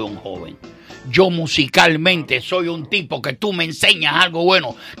bueno de un joven. Yo musicalmente soy un tipo que tú me enseñas algo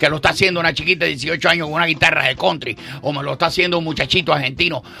bueno, que lo está haciendo una chiquita de 18 años con una guitarra de country, o me lo está haciendo un muchachito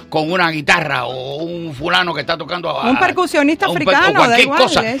argentino con una guitarra, o un fulano que está tocando un percusionista africano, cualquier da igual,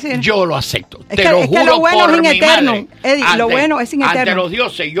 cosa, yo lo acepto. Te lo juro lo bueno por es mi ineterno, madre. Eddy, lo bueno es ineterno. Ante los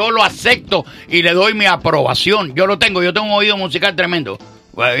dioses, yo lo acepto y le doy mi aprobación. Yo tengo un oído musical tremendo.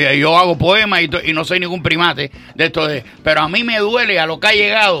 Yo hago poemas y no soy ningún primate de esto pero a mí me duele a lo que ha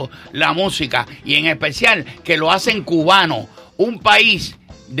llegado la música, y en especial que lo hacen cubano, un país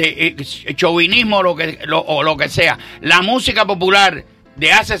de chauvinismo o lo que sea. La música popular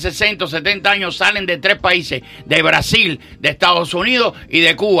de hace 60 o 70 años salen de 3 países, de Brasil, de Estados Unidos y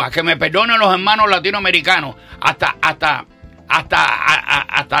de Cuba. Que me perdonen los hermanos latinoamericanos, hasta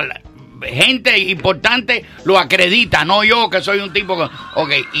gente importante lo acredita, no yo que soy un tipo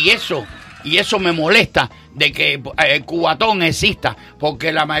y eso me molesta de que el cubatón exista,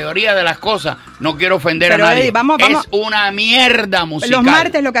 porque la mayoría de las cosas, no quiero ofender a nadie, Eddy, vamos. Es una mierda musical. Los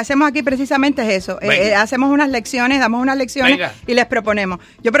martes lo que hacemos aquí precisamente es eso, hacemos unas lecciones, damos unas lecciones. Venga. Y les proponemos.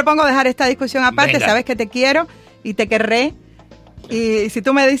 Yo propongo dejar esta discusión aparte. Venga. Sabes que te quiero y te querré. Y si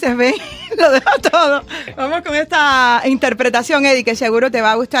tú me dices ven, lo dejo todo. Vamos con esta interpretación, Eddy, que seguro te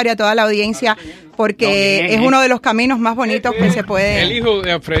va a gustar y a toda la audiencia, porque es uno de los caminos más bonitos que se puede. El hijo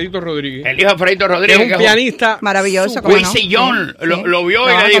de Alfredito Rodríguez. El hijo de Alfredito Rodríguez. Que es un pianista maravilloso. Quincy John lo vio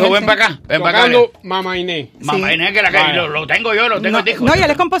y le dijo, ven para acá. Ven para acá. Mamá Inés. Mamá Inés, que lo tengo yo, lo tengo el disco. No, y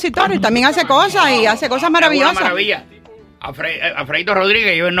él es compositor y también hace cosas y hace cosas maravillosas. Una maravilla. Alfredito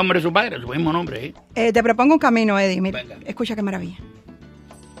Rodríguez lleva el nombre de su padre, su mismo nombre. Te propongo un camino, Eddy. Mira, escucha qué maravilla.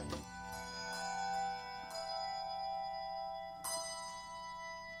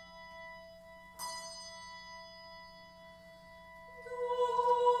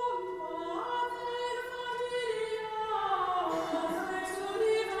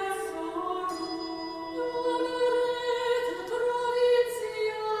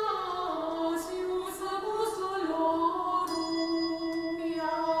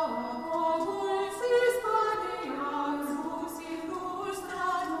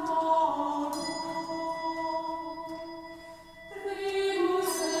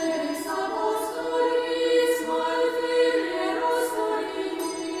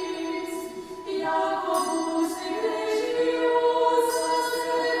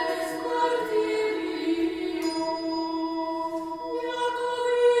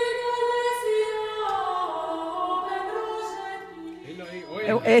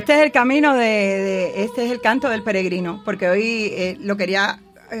 Este es el camino este es el canto del peregrino, porque hoy lo quería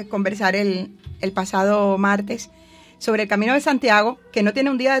conversar el pasado martes sobre el Camino de Santiago, que no tiene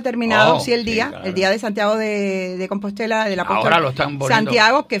un día determinado, el día de Santiago de Compostela, del apóstol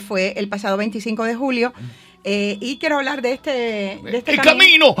Santiago, que fue el pasado 25 de julio. Y quiero hablar de este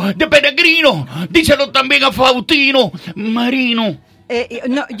camino de peregrino, díselo también a Faustino Marino.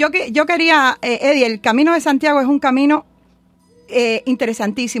 Yo quería, Eddy, el Camino de Santiago es un camino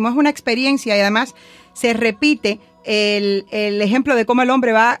interesantísimo, es una experiencia, y además se repite el ejemplo de cómo el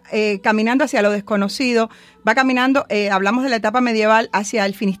hombre va caminando hacia lo desconocido, va caminando, hablamos de la etapa medieval, hacia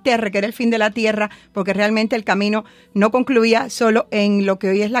el Finisterre, que era el fin de la tierra, porque realmente el camino no concluía solo en lo que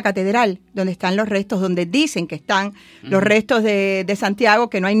hoy es la catedral, donde están los restos, donde dicen que están los restos de Santiago,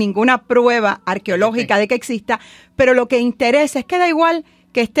 que no hay ninguna prueba arqueológica de que exista, pero lo que interesa es que da igual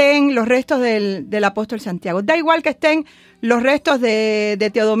que estén los restos del apóstol Santiago, da igual que estén los restos de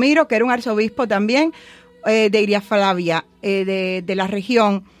Teodomiro, que era un arzobispo también, de Iriaflavia, de la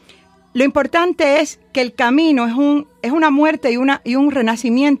región. Lo importante es que el camino es una muerte y un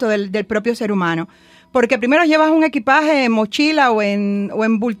renacimiento del propio ser humano, porque primero llevas un equipaje en mochila o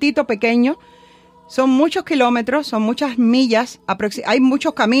en bultito pequeño. Son muchos kilómetros, son muchas millas, hay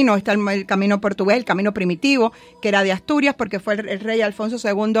muchos caminos, está el camino portugués, el camino primitivo, que era de Asturias, porque fue el rey Alfonso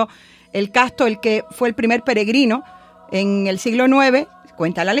II el Casto el que fue el primer peregrino en el siglo IX,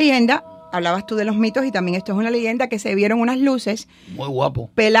 cuenta la leyenda. Hablabas tú de los mitos y también esto es una leyenda, que se vieron unas luces. Muy guapo.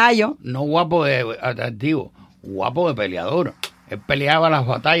 Pelayo. No guapo de atractivo, guapo de peleador. Él peleaba las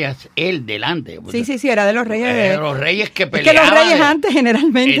batallas, él delante. Sí, era de los reyes. De los reyes que peleaban. Es que los reyes antes,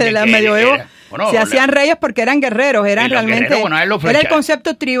 generalmente, de la medioevo, se hacían reyes porque eran guerreros, eran realmente... Guerreros, era el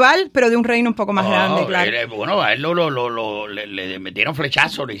concepto tribal, pero de un reino un poco más grande, claro. A él le metieron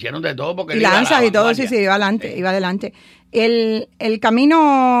flechazos, le hicieron de todo. Porque y lanzas y todo, sí, iba adelante. El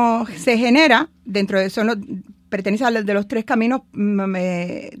camino se genera, dentro de eso, pertenece a de los 3 caminos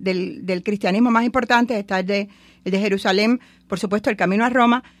del cristianismo más importantes. Está el de Jerusalén, por supuesto, el camino a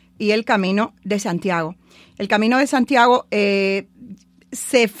Roma, y el Camino de Santiago. El Camino de Santiago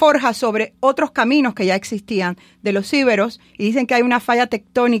se forja sobre otros caminos que ya existían de los íberos, y dicen que hay una falla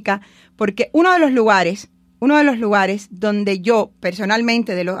tectónica porque uno de los lugares donde yo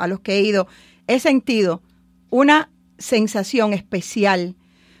personalmente, a los que he ido, he sentido una sensación especial,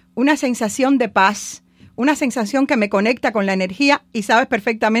 una sensación de paz, una sensación que me conecta con la energía, y sabes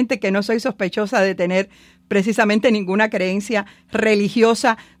perfectamente que no soy sospechosa de tener precisamente ninguna creencia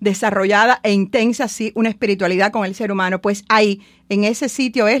religiosa desarrollada e intensa, sí, una espiritualidad con el ser humano. Pues ahí, en ese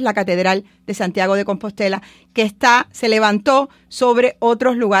sitio, es la Catedral de Santiago de Compostela, que se levantó sobre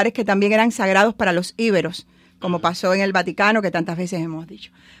otros lugares que también eran sagrados para los íberos, como pasó en el Vaticano, que tantas veces hemos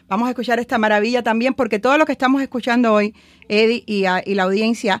dicho. Vamos a escuchar esta maravilla también, porque todo lo que estamos escuchando hoy, Eddy y la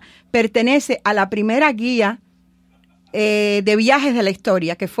audiencia, pertenece a la primera guía de viajes de la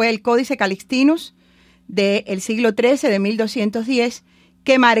historia, que fue el Códice Calixtinus del siglo XIII, de 1210,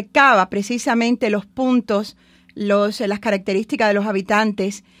 que marcaba precisamente los puntos, las características de los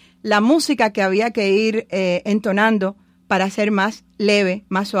habitantes, la música que había que ir entonando para hacer más leve,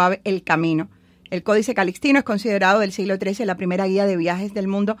 más suave el camino. El Códice Calixtino es considerado del siglo XIII la primera guía de viajes del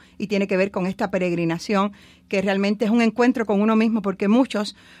mundo, y tiene que ver con esta peregrinación, que realmente es un encuentro con uno mismo, porque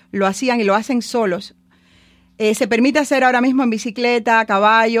muchos lo hacían y lo hacen solos. Se permite hacer ahora mismo en bicicleta, a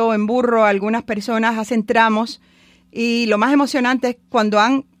caballo, en burro. Algunas personas hacen tramos, y lo más emocionante es cuando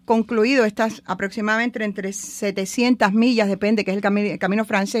han concluido estas aproximadamente entre 700 millas, depende, que es el camino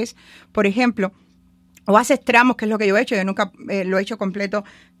francés, por ejemplo, o haces tramos, que es lo que yo he hecho. Yo nunca lo he hecho completo,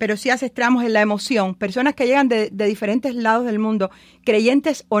 pero sí haces tramos. En la emoción. Personas que llegan de diferentes lados del mundo,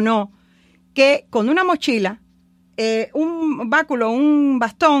 creyentes o no, que con una mochila, un báculo, un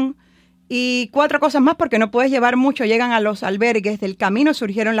bastón y 4 cosas más, porque no puedes llevar mucho, llegan a los albergues. Del camino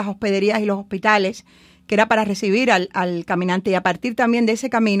surgieron las hospederías y los hospitales, que era para recibir al caminante, y a partir también de ese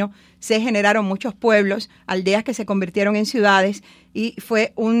camino se generaron muchos pueblos, aldeas que se convirtieron en ciudades, y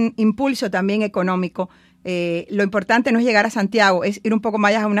fue un impulso también económico. Lo importante no es llegar a Santiago, es ir un poco más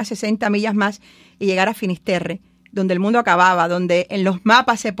allá, unas 60 millas más, y llegar a Finisterre, donde el mundo acababa, donde en los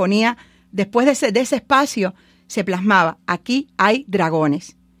mapas se ponía, después de ese espacio, se plasmaba: aquí hay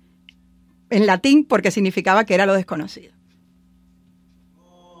dragones, en latín, porque significaba que era lo desconocido.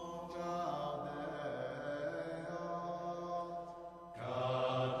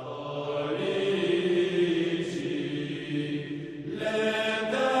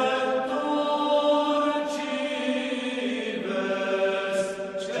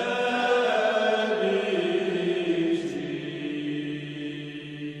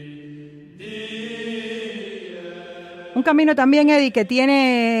 Un camino también, Eddy, que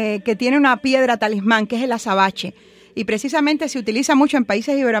tiene una piedra talismán, que es el azabache, y precisamente se utiliza mucho en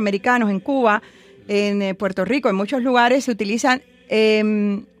países iberoamericanos, en Cuba, en Puerto Rico, en muchos lugares se utiliza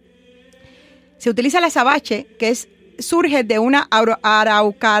el azabache, que surge de una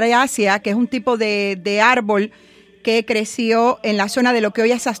araucariácea, que es un tipo de árbol que creció en la zona de lo que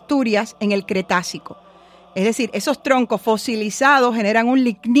hoy es Asturias, en el Cretácico. Es decir, esos troncos fosilizados generan un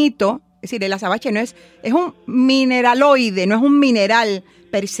lignito. Es decir, el azabache es un mineraloide, no es un mineral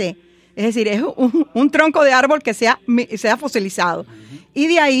per se. Es decir, es un tronco de árbol que sea fosilizado. Y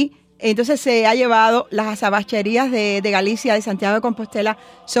de ahí, entonces, se ha llevado las azabacherías de Galicia, de Santiago de Compostela,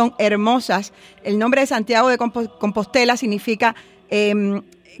 son hermosas. El nombre de Santiago de Compostela significa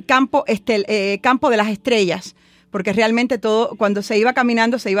campo de las estrellas, porque realmente todo, cuando se iba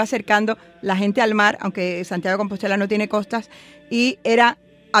caminando, se iba acercando la gente al mar, aunque Santiago de Compostela no tiene costas, y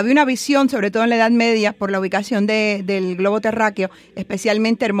había una visión, sobre todo en la Edad Media, por la ubicación del globo terráqueo,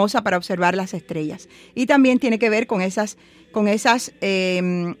 especialmente hermosa para observar las estrellas. Y también tiene que ver con esos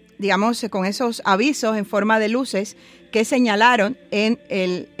avisos en forma de luces que señalaron en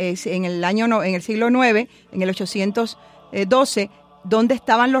el siglo IX, en el 812, donde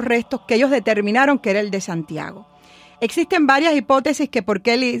estaban los restos que ellos determinaron que era el de Santiago. Existen varias hipótesis que por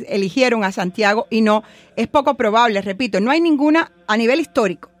qué eligieron a Santiago y no. Es poco probable, repito, no hay ninguna a nivel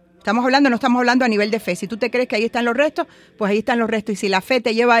histórico. No estamos hablando a nivel de fe. Si tú te crees que ahí están los restos, pues ahí están los restos. Y si la fe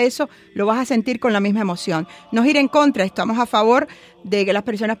te lleva a eso, lo vas a sentir con la misma emoción. No es ir en contra, estamos a favor de que las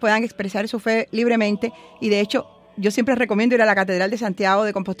personas puedan expresar su fe libremente. Y de hecho, yo siempre recomiendo ir a la Catedral de Santiago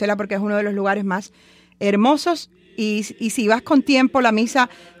de Compostela, porque es uno de los lugares más hermosos. Y si vas con tiempo, la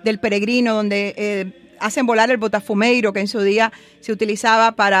misa del peregrino, donde hacen volar el botafumeiro, que en su día se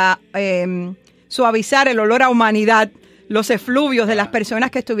utilizaba para suavizar el olor a humanidad, los efluvios de las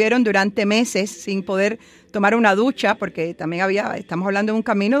personas que estuvieron durante meses sin poder tomar una ducha, porque también estamos hablando de un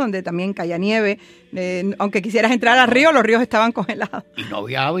camino donde también caía nieve, aunque quisieras entrar al río, los ríos estaban congelados. Y no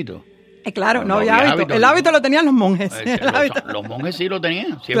había hábito. Claro, no había hábito. El hábito lo tenían los monjes. Los monjes sí lo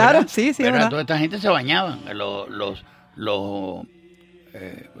tenían. Sí, claro, ¿verdad? sí. Pero ¿verdad? toda esta gente se bañaban. Los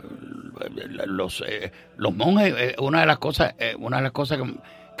monjes, una de las cosas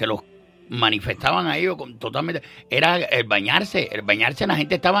que los manifestaban a ellos totalmente era el bañarse. La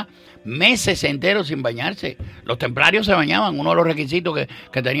gente estaba meses enteros sin bañarse. Los templarios se bañaban. Uno de los requisitos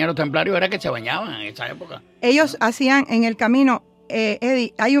que tenían los templarios era que se bañaban en esa época. Ellos hacían en el camino,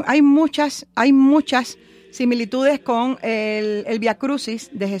 Eddy, hay muchas similitudes con el Via Crucis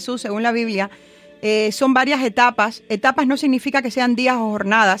de Jesús según la Biblia. Son varias etapas. Etapas no significa que sean días o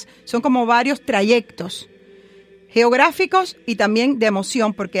jornadas, son como varios trayectos geográficos y también de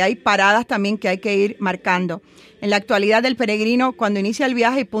emoción, porque hay paradas también que hay que ir marcando. En la actualidad del peregrino, cuando inicia el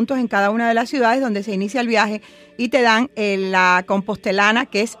viaje, hay puntos en cada una de las ciudades donde se inicia el viaje y te dan la compostelana,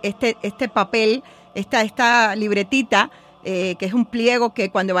 que es este papel, esta libretita, que es un pliego que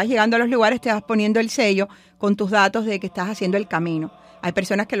cuando vas llegando a los lugares te vas poniendo el sello con tus datos de que estás haciendo el camino. Hay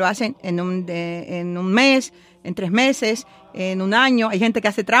personas que lo hacen en un mes, en 3 meses, en un año. Hay gente que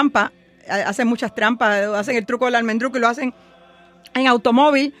hace trampa, hacen muchas trampas, hacen el truco del almendruco y lo hacen en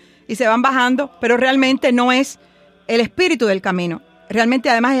automóvil y se van bajando, pero realmente no es el espíritu del camino. Realmente,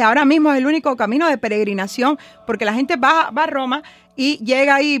 además, ahora mismo es el único camino de peregrinación, porque la gente va a Roma y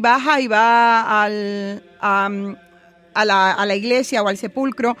llega ahí, baja y va a la iglesia o al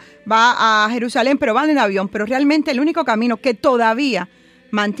sepulcro, va a Jerusalén, pero van en avión. Pero realmente el único camino que todavía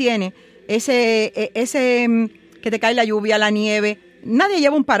mantiene ese que te cae la lluvia, la nieve. Nadie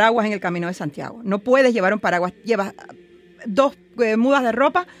lleva un paraguas en el Camino de Santiago. No puedes llevar un paraguas. Llevas 2 mudas de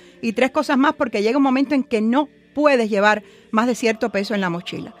ropa y 3 cosas más, porque llega un momento en que no puedes llevar más de cierto peso en la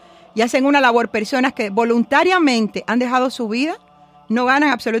mochila. Y hacen una labor personas que voluntariamente han dejado su vida, no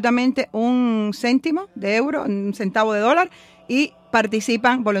ganan absolutamente un céntimo de euro, un centavo de dólar, y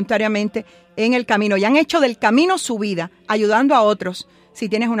participan voluntariamente en el camino. Y han hecho del camino su vida, ayudando a otros. Si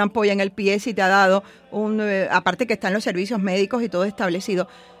tienes una ampolla en el pie, si te ha dado aparte que están los servicios médicos y todo establecido.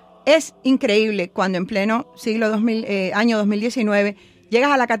 Es increíble cuando en pleno año 2019,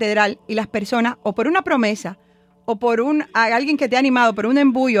 llegas a la catedral y las personas, o por una promesa, o por alguien que te ha animado, por un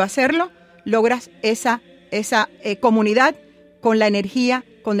embullo a hacerlo, logras esa comunidad con la energía,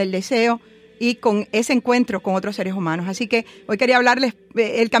 con el deseo y con ese encuentro con otros seres humanos. Así que hoy quería hablarles,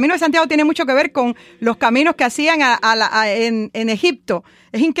 el Camino de Santiago tiene mucho que ver con los caminos que hacían en Egipto.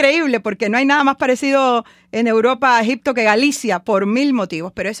 Es increíble porque no hay nada más parecido en Europa a Egipto que Galicia, por 1000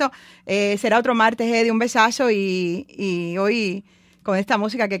 motivos. Pero eso será otro martes, Eddy, un besazo y hoy con esta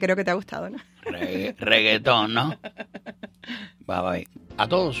música que creo que te ha gustado, ¿no? Reggaetón, ¿no? Bye bye. A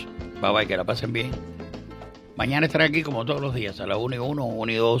todos, bye bye, que la pasen bien. Mañana estaré aquí como todos los días, a las 1:01,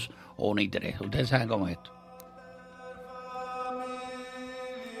 1:02 o 1:03. Ustedes saben cómo es esto.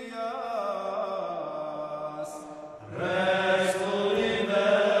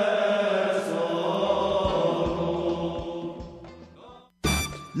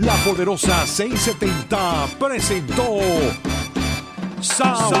 La poderosa 670 presentó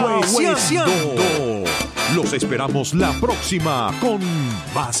Sawesiando. Los esperamos la próxima con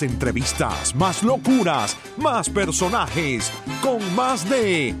más entrevistas, más locuras, más personajes, con más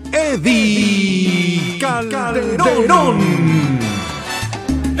de Eddy Calderón.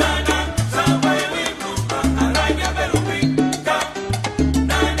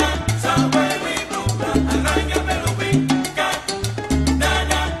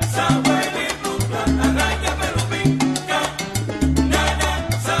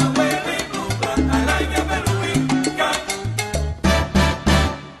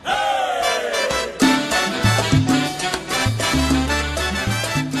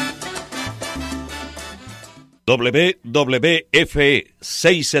 WWF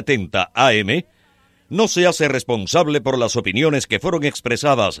 670 AM no se hace responsable por las opiniones que fueron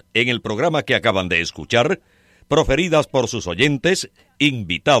expresadas en el programa que acaban de escuchar, proferidas por sus oyentes,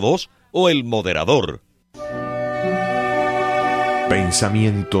 invitados o el moderador.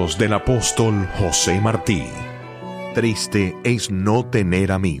 Pensamientos del apóstol José Martí. Triste es no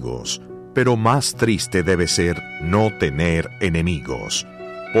tener amigos, pero más triste debe ser no tener enemigos,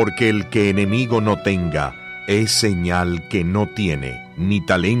 porque el que enemigo no tenga es señal que no tiene ni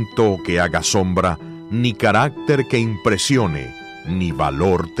talento que haga sombra, ni carácter que impresione, ni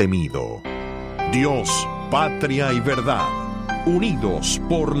valor temido. Dios, patria y verdad, unidos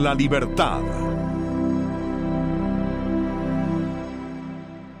por la libertad.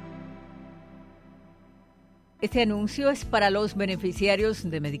 Este anuncio es para los beneficiarios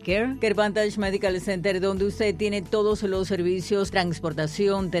de Medicare. Care Advantage Medical Center, donde usted tiene todos los servicios,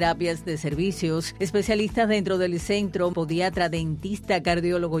 transportación, terapias de servicios, especialistas dentro del centro, podiatra, dentista,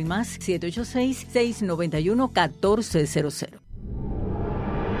 cardiólogo y más. 786-691-1400.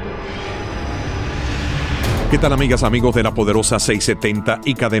 ¿Qué tal, amigas, amigos de la poderosa 670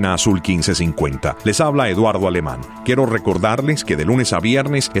 y Cadena Azul 1550? Les habla Eduardo Alemán. Quiero recordarles que de lunes a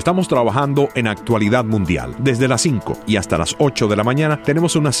viernes estamos trabajando en actualidad mundial. Desde las 5 y hasta las 8 de la mañana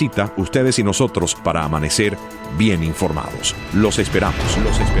tenemos una cita, ustedes y nosotros, para amanecer bien informados. Los esperamos,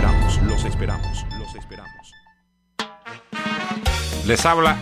 los esperamos, los esperamos, los esperamos. Les habla